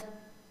Jesus did.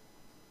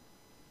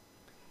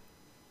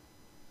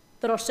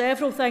 There are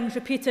several things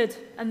repeated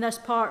in this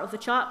part of the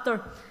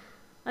chapter,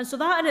 and so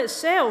that in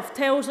itself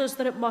tells us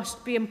that it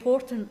must be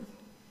important.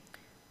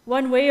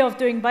 One way of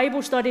doing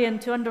Bible study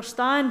and to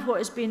understand what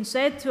is being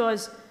said to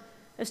us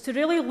is to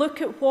really look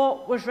at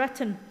what was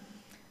written,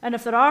 and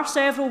if there are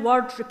several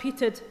words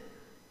repeated,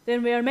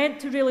 then we are meant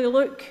to really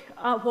look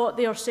at what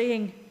they are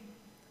saying.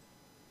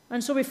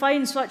 And so we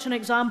find such an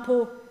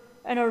example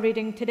in our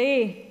reading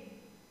today.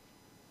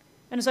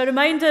 And as I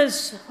remind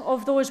us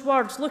of those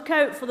words, look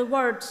out for the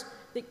words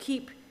that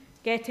keep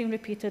getting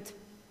repeated.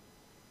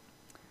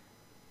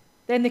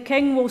 Then the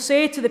king will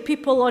say to the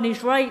people on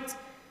his right,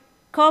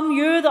 come,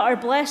 you that are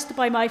blessed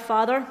by my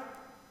Father,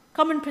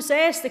 come and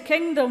possess the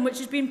kingdom which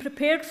has been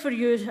prepared for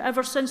you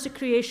ever since the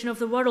creation of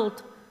the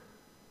world.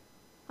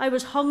 I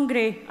was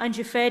hungry, and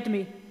you fed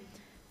me,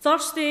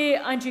 thirsty,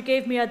 and you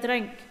gave me a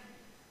drink.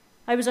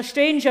 I was a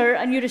stranger,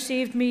 and you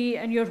received me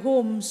in your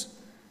homes,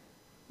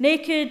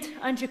 naked,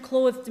 and you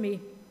clothed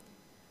me.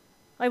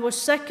 I was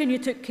sick, and you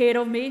took care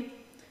of me,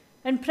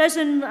 in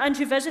prison, and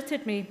you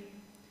visited me.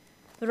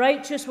 The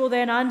righteous will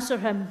then answer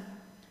him,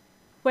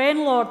 when,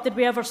 Lord, did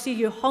we ever see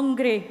you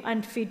hungry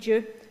and feed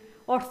you,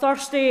 or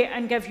thirsty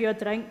and give you a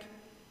drink?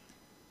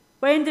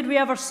 When did we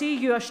ever see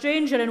you a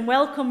stranger and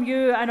welcome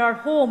you in our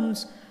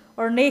homes,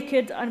 or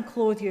naked and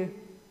clothe you?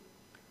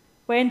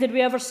 When did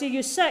we ever see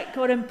you sick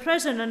or in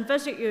prison and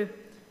visit you?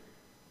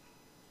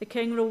 The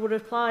king will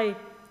reply,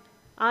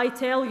 I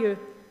tell you,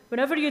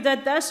 whenever you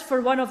did this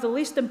for one of the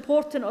least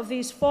important of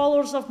these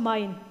followers of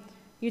mine,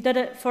 you did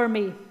it for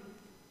me."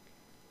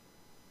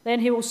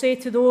 Then he will say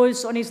to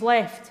those on his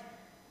left,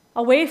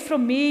 "Away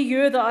from me,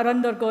 you that are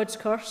under God's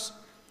curse,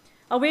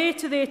 away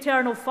to the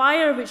eternal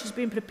fire which has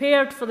been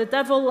prepared for the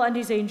devil and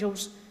his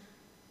angels.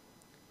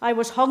 I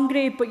was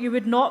hungry, but you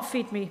would not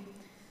feed me,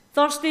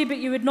 thirsty, but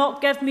you would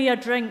not give me a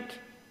drink.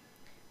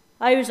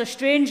 I was a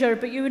stranger,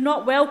 but you would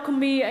not welcome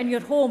me in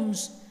your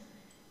homes,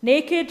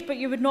 naked, but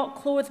you would not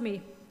clothe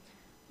me.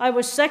 I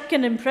was sick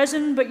and in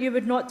prison, but you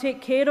would not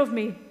take care of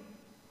me."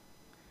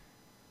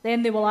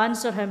 Then they will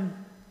answer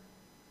him,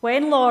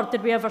 "When, Lord,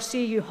 did we ever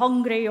see you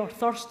hungry or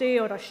thirsty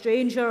or a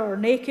stranger or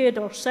naked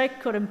or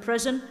sick or in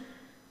prison,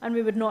 and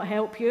we would not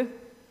help you?"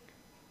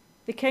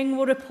 The king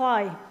will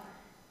reply,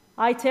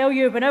 "I tell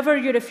you, whenever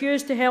you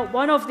refuse to help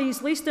one of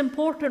these least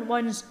important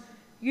ones,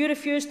 you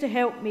refuse to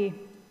help me."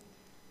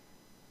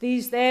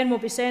 These then will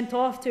be sent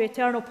off to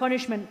eternal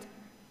punishment,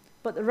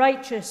 but the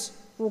righteous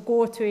will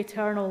go to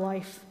eternal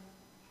life.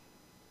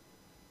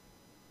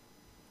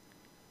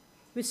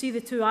 We see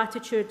the two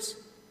attitudes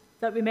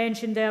that we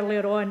mentioned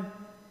earlier on,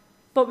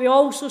 but we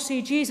also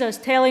see Jesus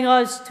telling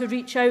us to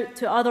reach out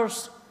to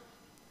others.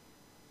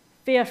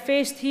 We are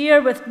faced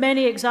here with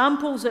many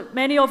examples that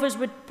many of us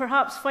would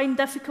perhaps find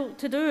difficult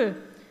to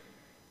do.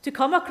 To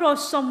come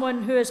across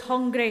someone who is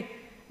hungry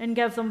and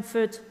give them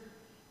food,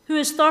 who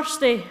is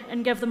thirsty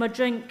and give them a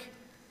drink,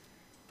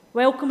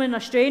 welcoming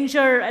a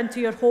stranger into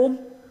your home,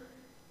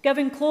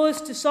 giving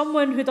clothes to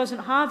someone who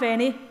doesn't have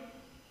any,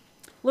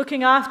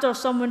 looking after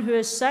someone who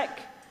is sick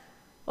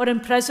or in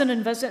prison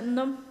and visiting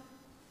them.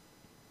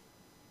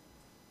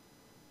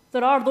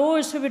 There are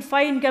those who would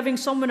find giving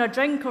someone a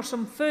drink or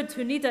some food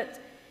who need it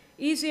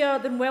easier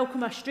than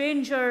welcome a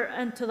stranger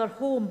into their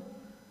home.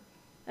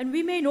 And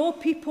we may know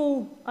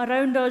people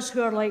around us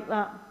who are like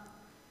that.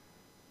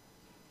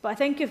 But I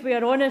think if we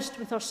are honest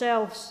with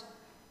ourselves,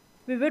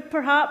 we would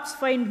perhaps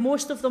find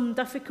most of them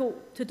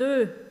difficult to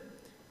do.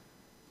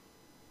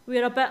 We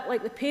are a bit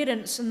like the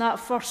parents in that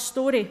first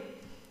story.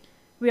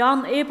 We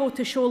aren't able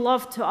to show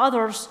love to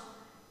others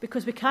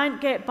because we can't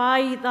get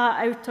by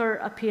that outer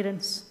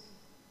appearance.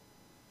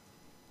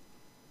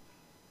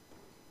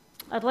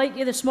 I'd like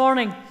you this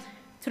morning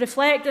to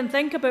reflect and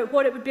think about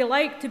what it would be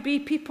like to be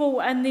people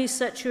in these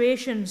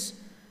situations.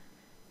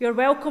 You're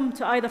welcome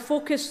to either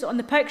focus on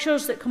the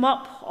pictures that come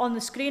up on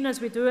the screen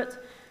as we do it,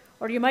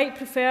 or you might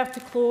prefer to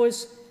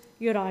close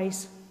your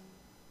eyes.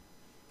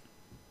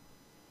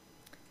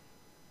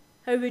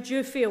 How would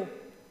you feel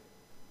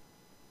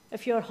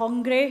if you're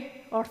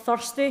hungry or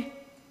thirsty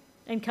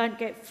and can't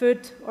get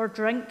food or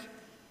drink?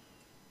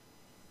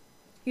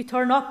 You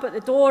turn up at the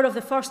door of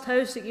the first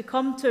house that you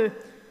come to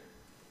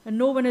and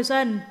no one is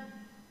in,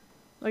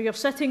 or you're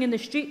sitting in the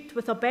street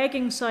with a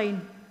begging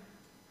sign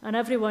and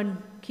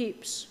everyone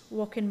keeps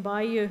walking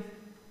by you.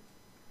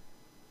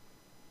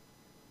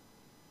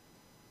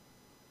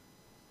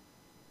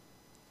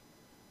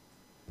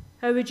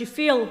 How would you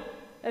feel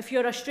if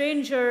you're a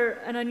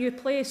stranger in a new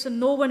place and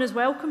no one is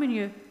welcoming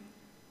you?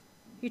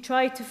 You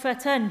try to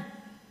fit in,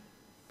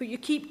 but you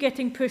keep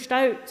getting pushed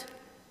out.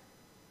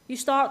 You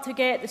start to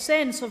get the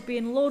sense of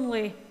being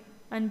lonely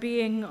and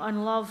being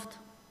unloved.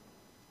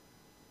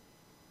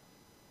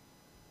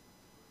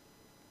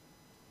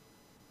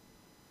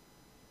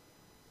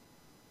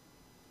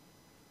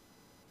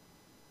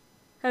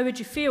 How would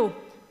you feel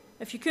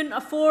if you couldn't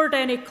afford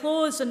any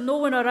clothes and no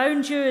one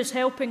around you is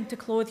helping to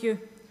clothe you?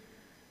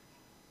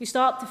 You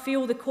start to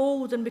feel the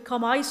cold and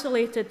become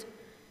isolated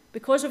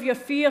because of your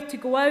fear to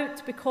go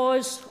out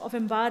because of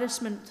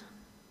embarrassment.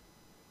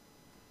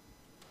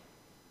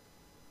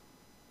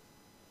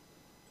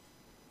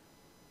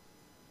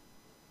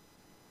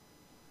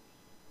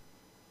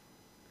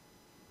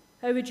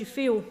 How would you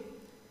feel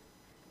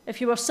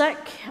if you were sick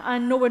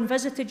and no one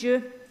visited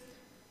you?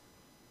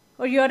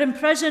 Or you are in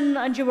prison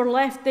and you were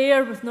left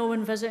there with no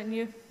one visiting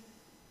you?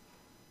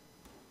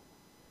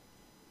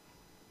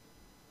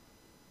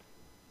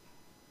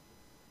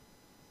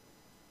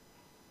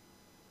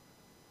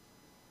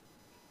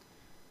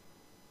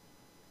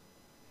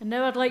 And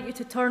now I'd like you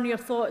to turn your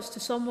thoughts to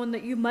someone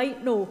that you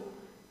might know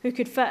who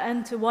could fit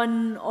into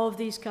one of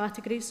these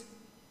categories.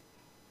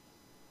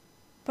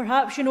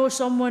 Perhaps you know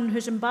someone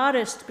who's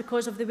embarrassed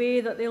because of the way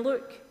that they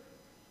look,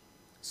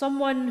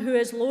 someone who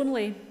is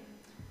lonely,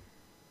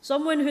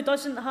 someone who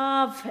doesn't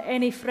have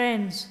any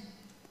friends,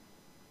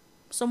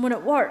 someone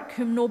at work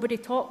whom nobody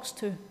talks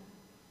to.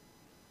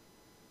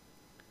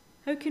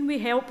 How can we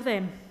help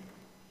them?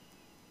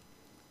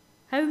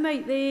 How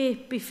might they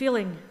be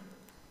feeling?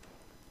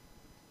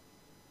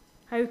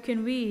 How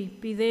can we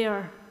be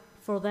there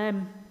for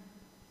them?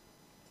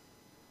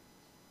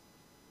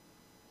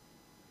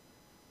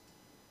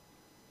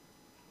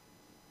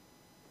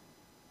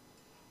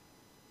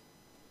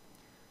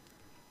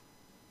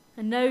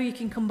 And now you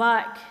can come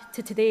back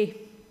to today.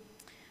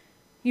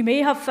 You may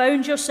have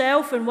found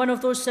yourself in one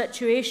of those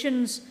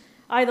situations,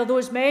 either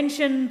those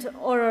mentioned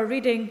or our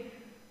reading,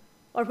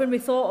 or when we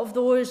thought of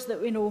those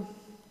that we know.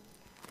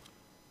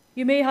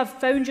 You may have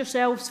found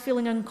yourselves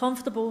feeling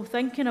uncomfortable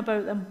thinking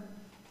about them,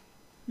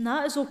 and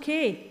that is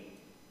okay.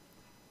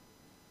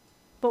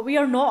 But we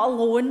are not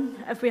alone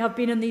if we have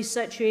been in these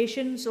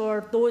situations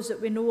or those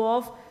that we know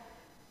of,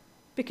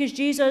 because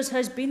Jesus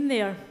has been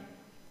there,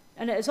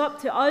 and it is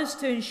up to us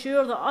to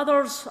ensure that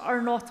others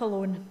are not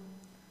alone.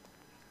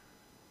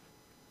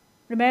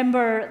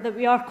 Remember that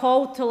we are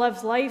called to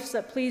live lives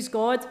that please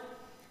God,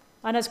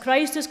 and as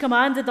Christ has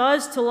commanded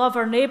us to love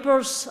our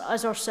neighbours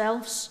as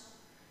ourselves.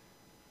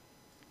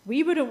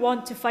 We wouldn't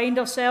want to find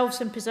ourselves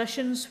in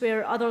positions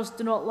where others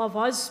do not love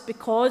us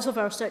because of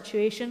our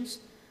situations.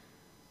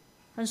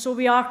 And so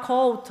we are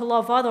called to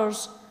love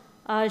others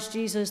as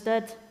Jesus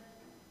did.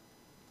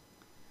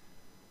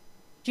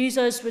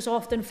 Jesus was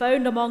often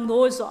found among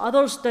those that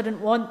others didn't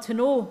want to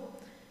know.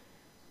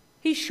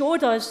 He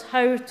showed us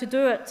how to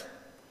do it.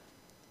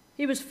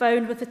 He was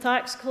found with the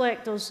tax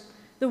collectors,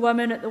 the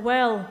women at the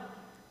well,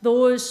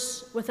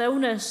 those with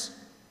illness.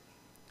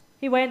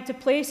 He went to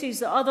places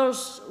that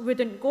others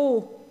wouldn't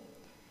go.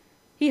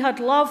 He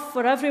had love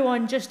for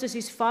everyone just as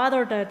his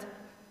Father did.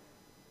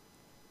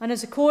 And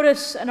as the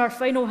chorus in our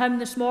final hymn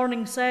this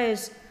morning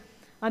says,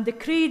 and the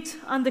creed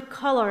and the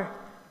colour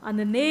and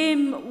the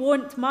name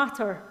won't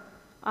matter,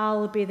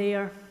 I'll be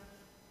there.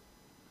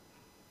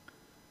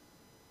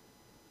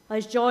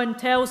 As John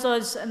tells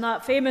us in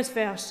that famous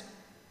verse,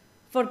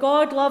 for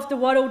God loved the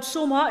world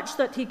so much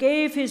that he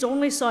gave his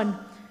only Son,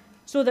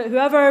 so that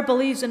whoever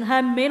believes in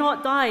him may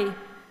not die,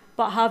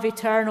 but have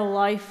eternal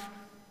life.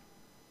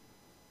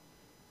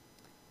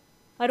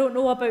 I don't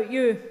know about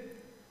you,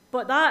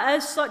 but that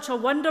is such a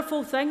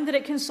wonderful thing that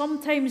it can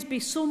sometimes be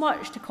so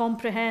much to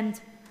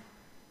comprehend.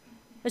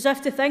 As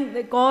if to think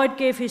that God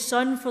gave his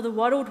Son for the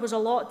world was a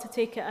lot to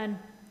take it in.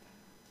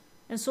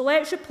 And so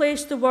let's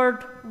replace the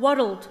word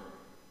world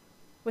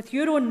with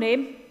your own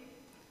name,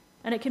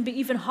 and it can be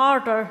even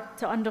harder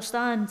to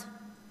understand.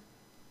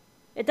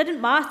 It didn't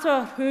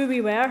matter who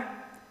we were.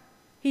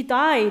 He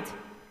died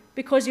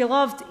because he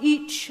loved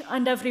each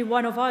and every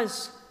one of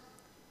us.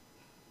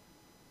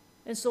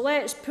 And so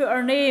let's put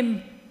our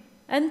name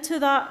into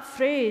that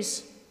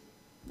phrase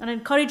and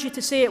encourage you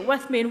to say it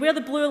with me. And where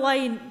the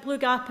blue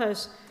gap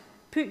is,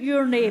 put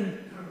your name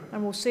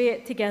and we'll say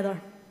it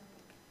together.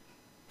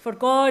 For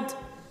God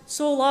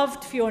so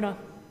loved Fiona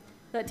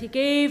that he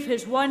gave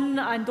his one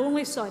and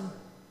only Son,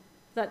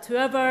 that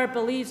whoever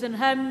believes in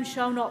him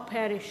shall not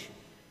perish,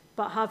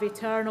 but have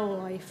eternal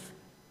life.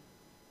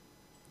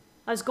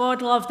 As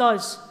God loved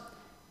us,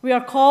 we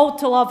are called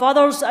to love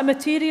others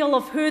immaterial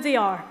of who they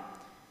are.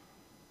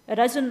 It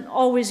isn't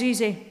always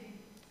easy,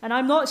 and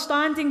I'm not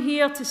standing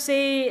here to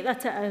say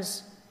that it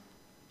is.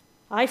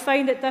 I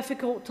find it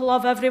difficult to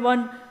love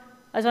everyone,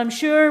 as I'm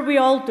sure we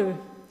all do,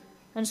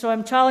 and so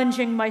I'm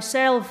challenging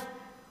myself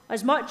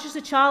as much as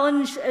the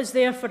challenge is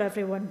there for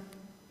everyone.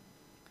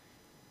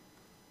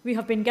 We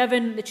have been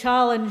given the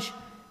challenge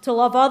to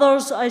love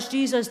others as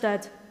Jesus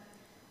did,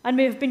 and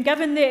we have been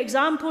given the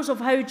examples of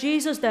how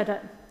Jesus did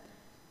it.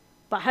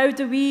 But how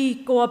do we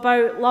go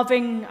about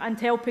loving and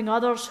helping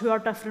others who are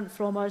different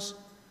from us?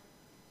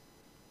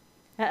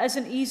 It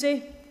isn't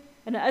easy,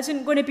 and it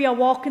isn't going to be a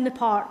walk in the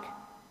park,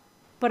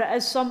 but it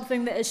is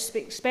something that is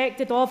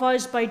expected of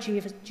us by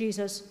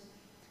Jesus.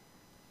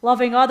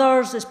 Loving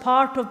others is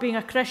part of being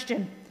a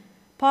Christian,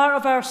 part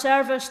of our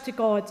service to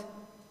God.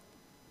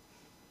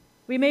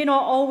 We may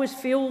not always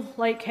feel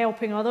like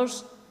helping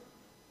others.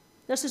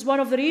 This is one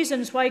of the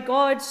reasons why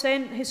God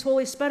sent his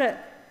Holy Spirit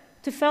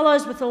to fill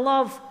us with the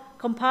love,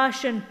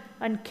 compassion,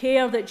 and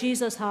care that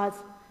Jesus had.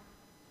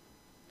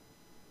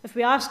 If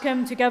we ask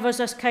him to give us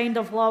this kind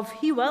of love,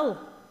 he will.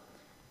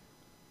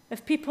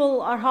 If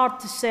people are hard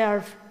to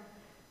serve,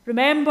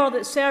 remember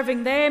that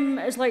serving them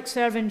is like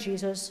serving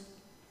Jesus.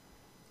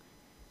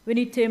 We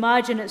need to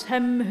imagine it's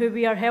him who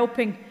we are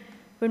helping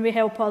when we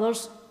help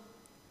others.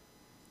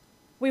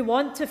 We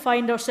want to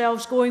find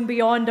ourselves going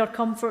beyond our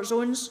comfort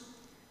zones.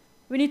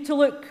 We need to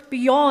look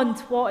beyond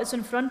what is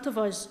in front of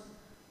us.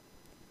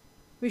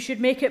 We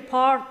should make it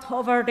part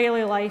of our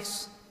daily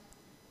lives.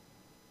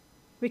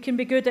 We can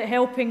be good at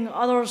helping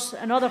others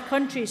in other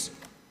countries,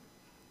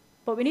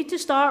 but we need to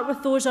start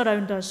with those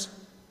around us.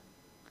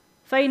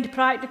 Find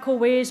practical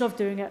ways of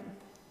doing it.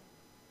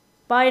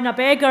 Buying a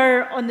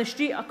beggar on the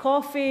street a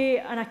coffee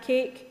and a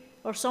cake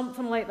or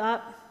something like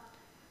that.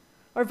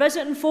 Or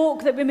visiting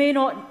folk that we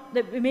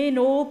may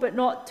know but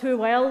not too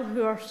well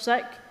who are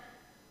sick,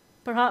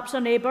 perhaps a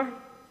neighbour.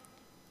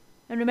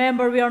 And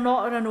remember, we are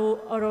not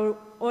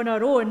on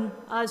our own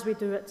as we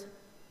do it.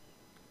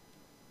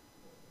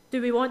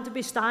 Do we want to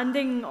be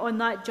standing on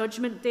that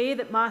judgment day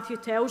that Matthew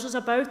tells us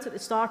about at the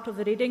start of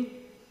the reading,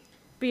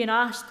 being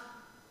asked,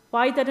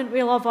 why didn't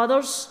we love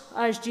others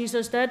as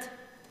Jesus did?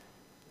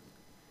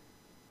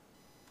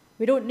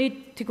 We don't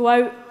need to go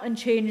out and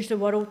change the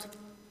world.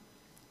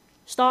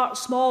 Start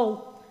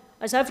small,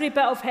 as every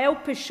bit of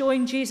help is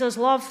showing Jesus'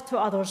 love to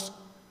others.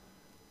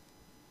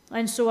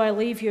 And so I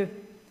leave you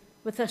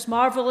with this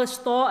marvellous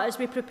thought as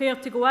we prepare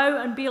to go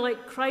out and be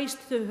like Christ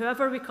to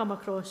whoever we come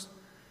across.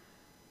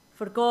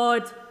 For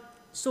God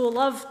so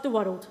loved the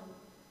world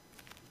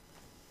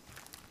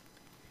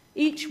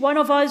each one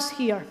of us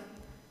here,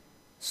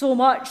 so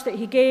much that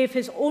he gave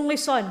his only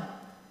Son,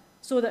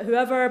 so that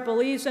whoever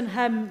believes in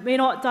him may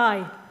not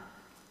die,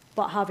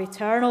 but have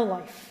eternal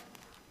life.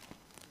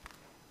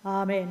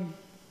 Amen.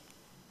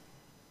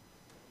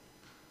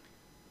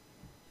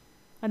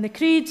 And the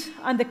creed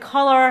and the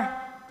colour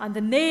and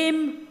the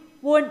name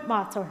won't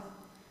matter.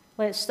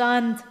 Let's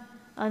stand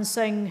and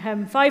sing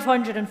hymn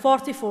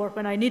 544,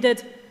 When I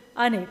Needed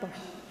a Neighbour.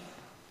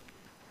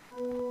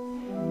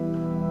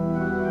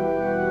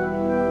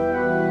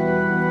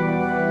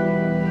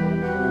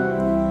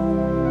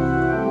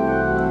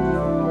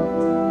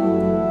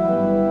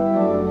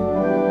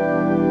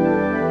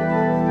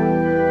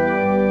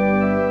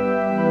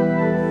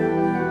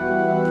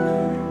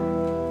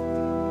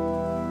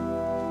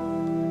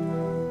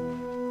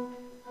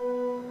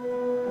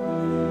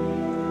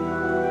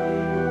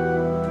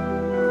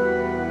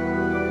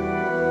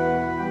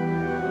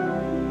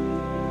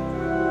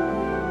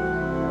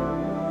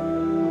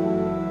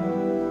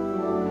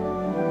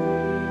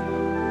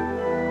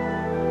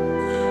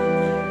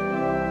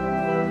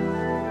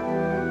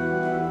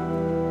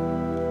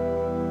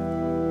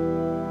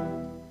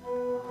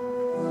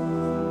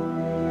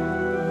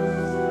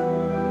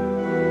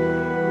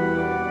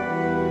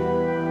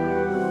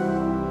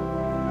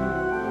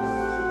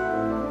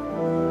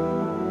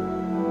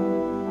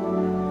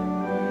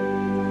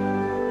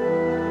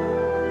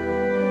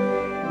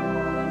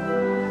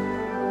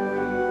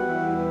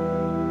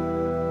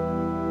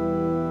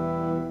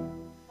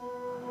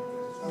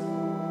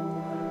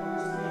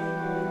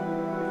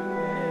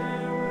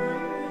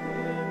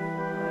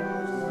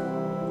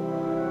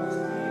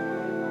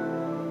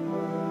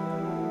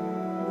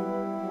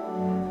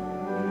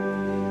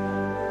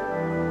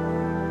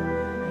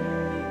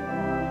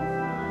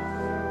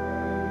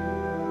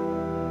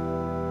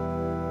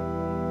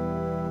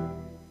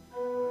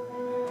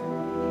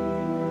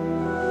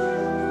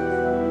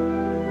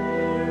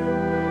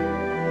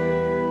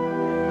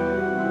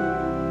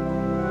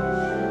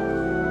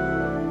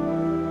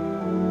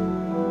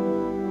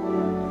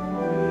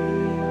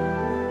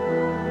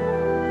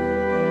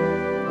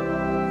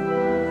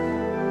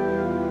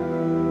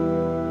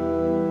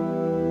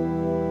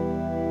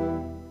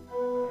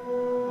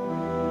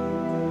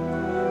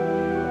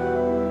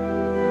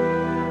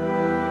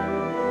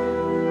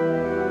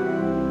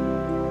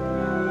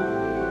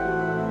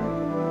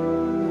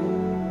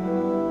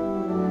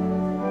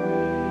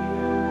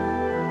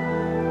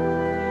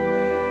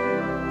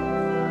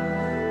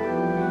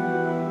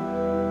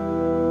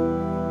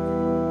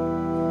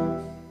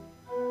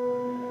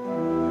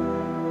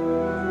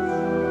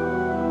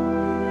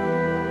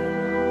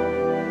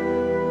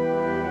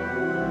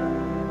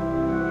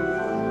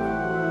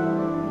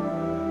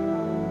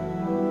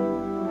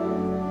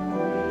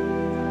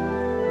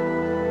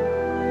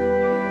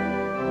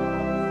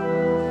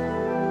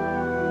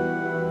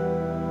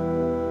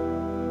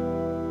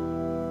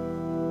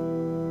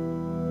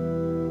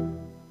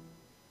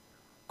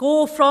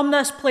 Go from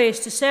this place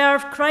to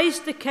serve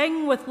Christ the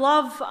King with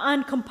love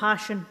and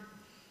compassion.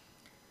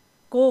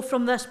 Go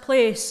from this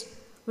place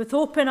with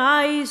open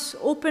eyes,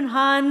 open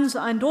hands,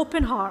 and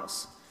open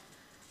hearts.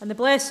 And the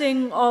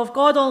blessing of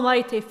God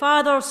Almighty,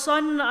 Father,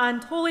 Son,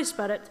 and Holy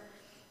Spirit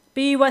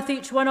be with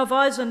each one of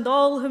us and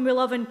all whom we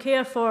love and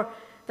care for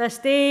this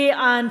day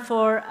and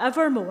for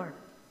evermore.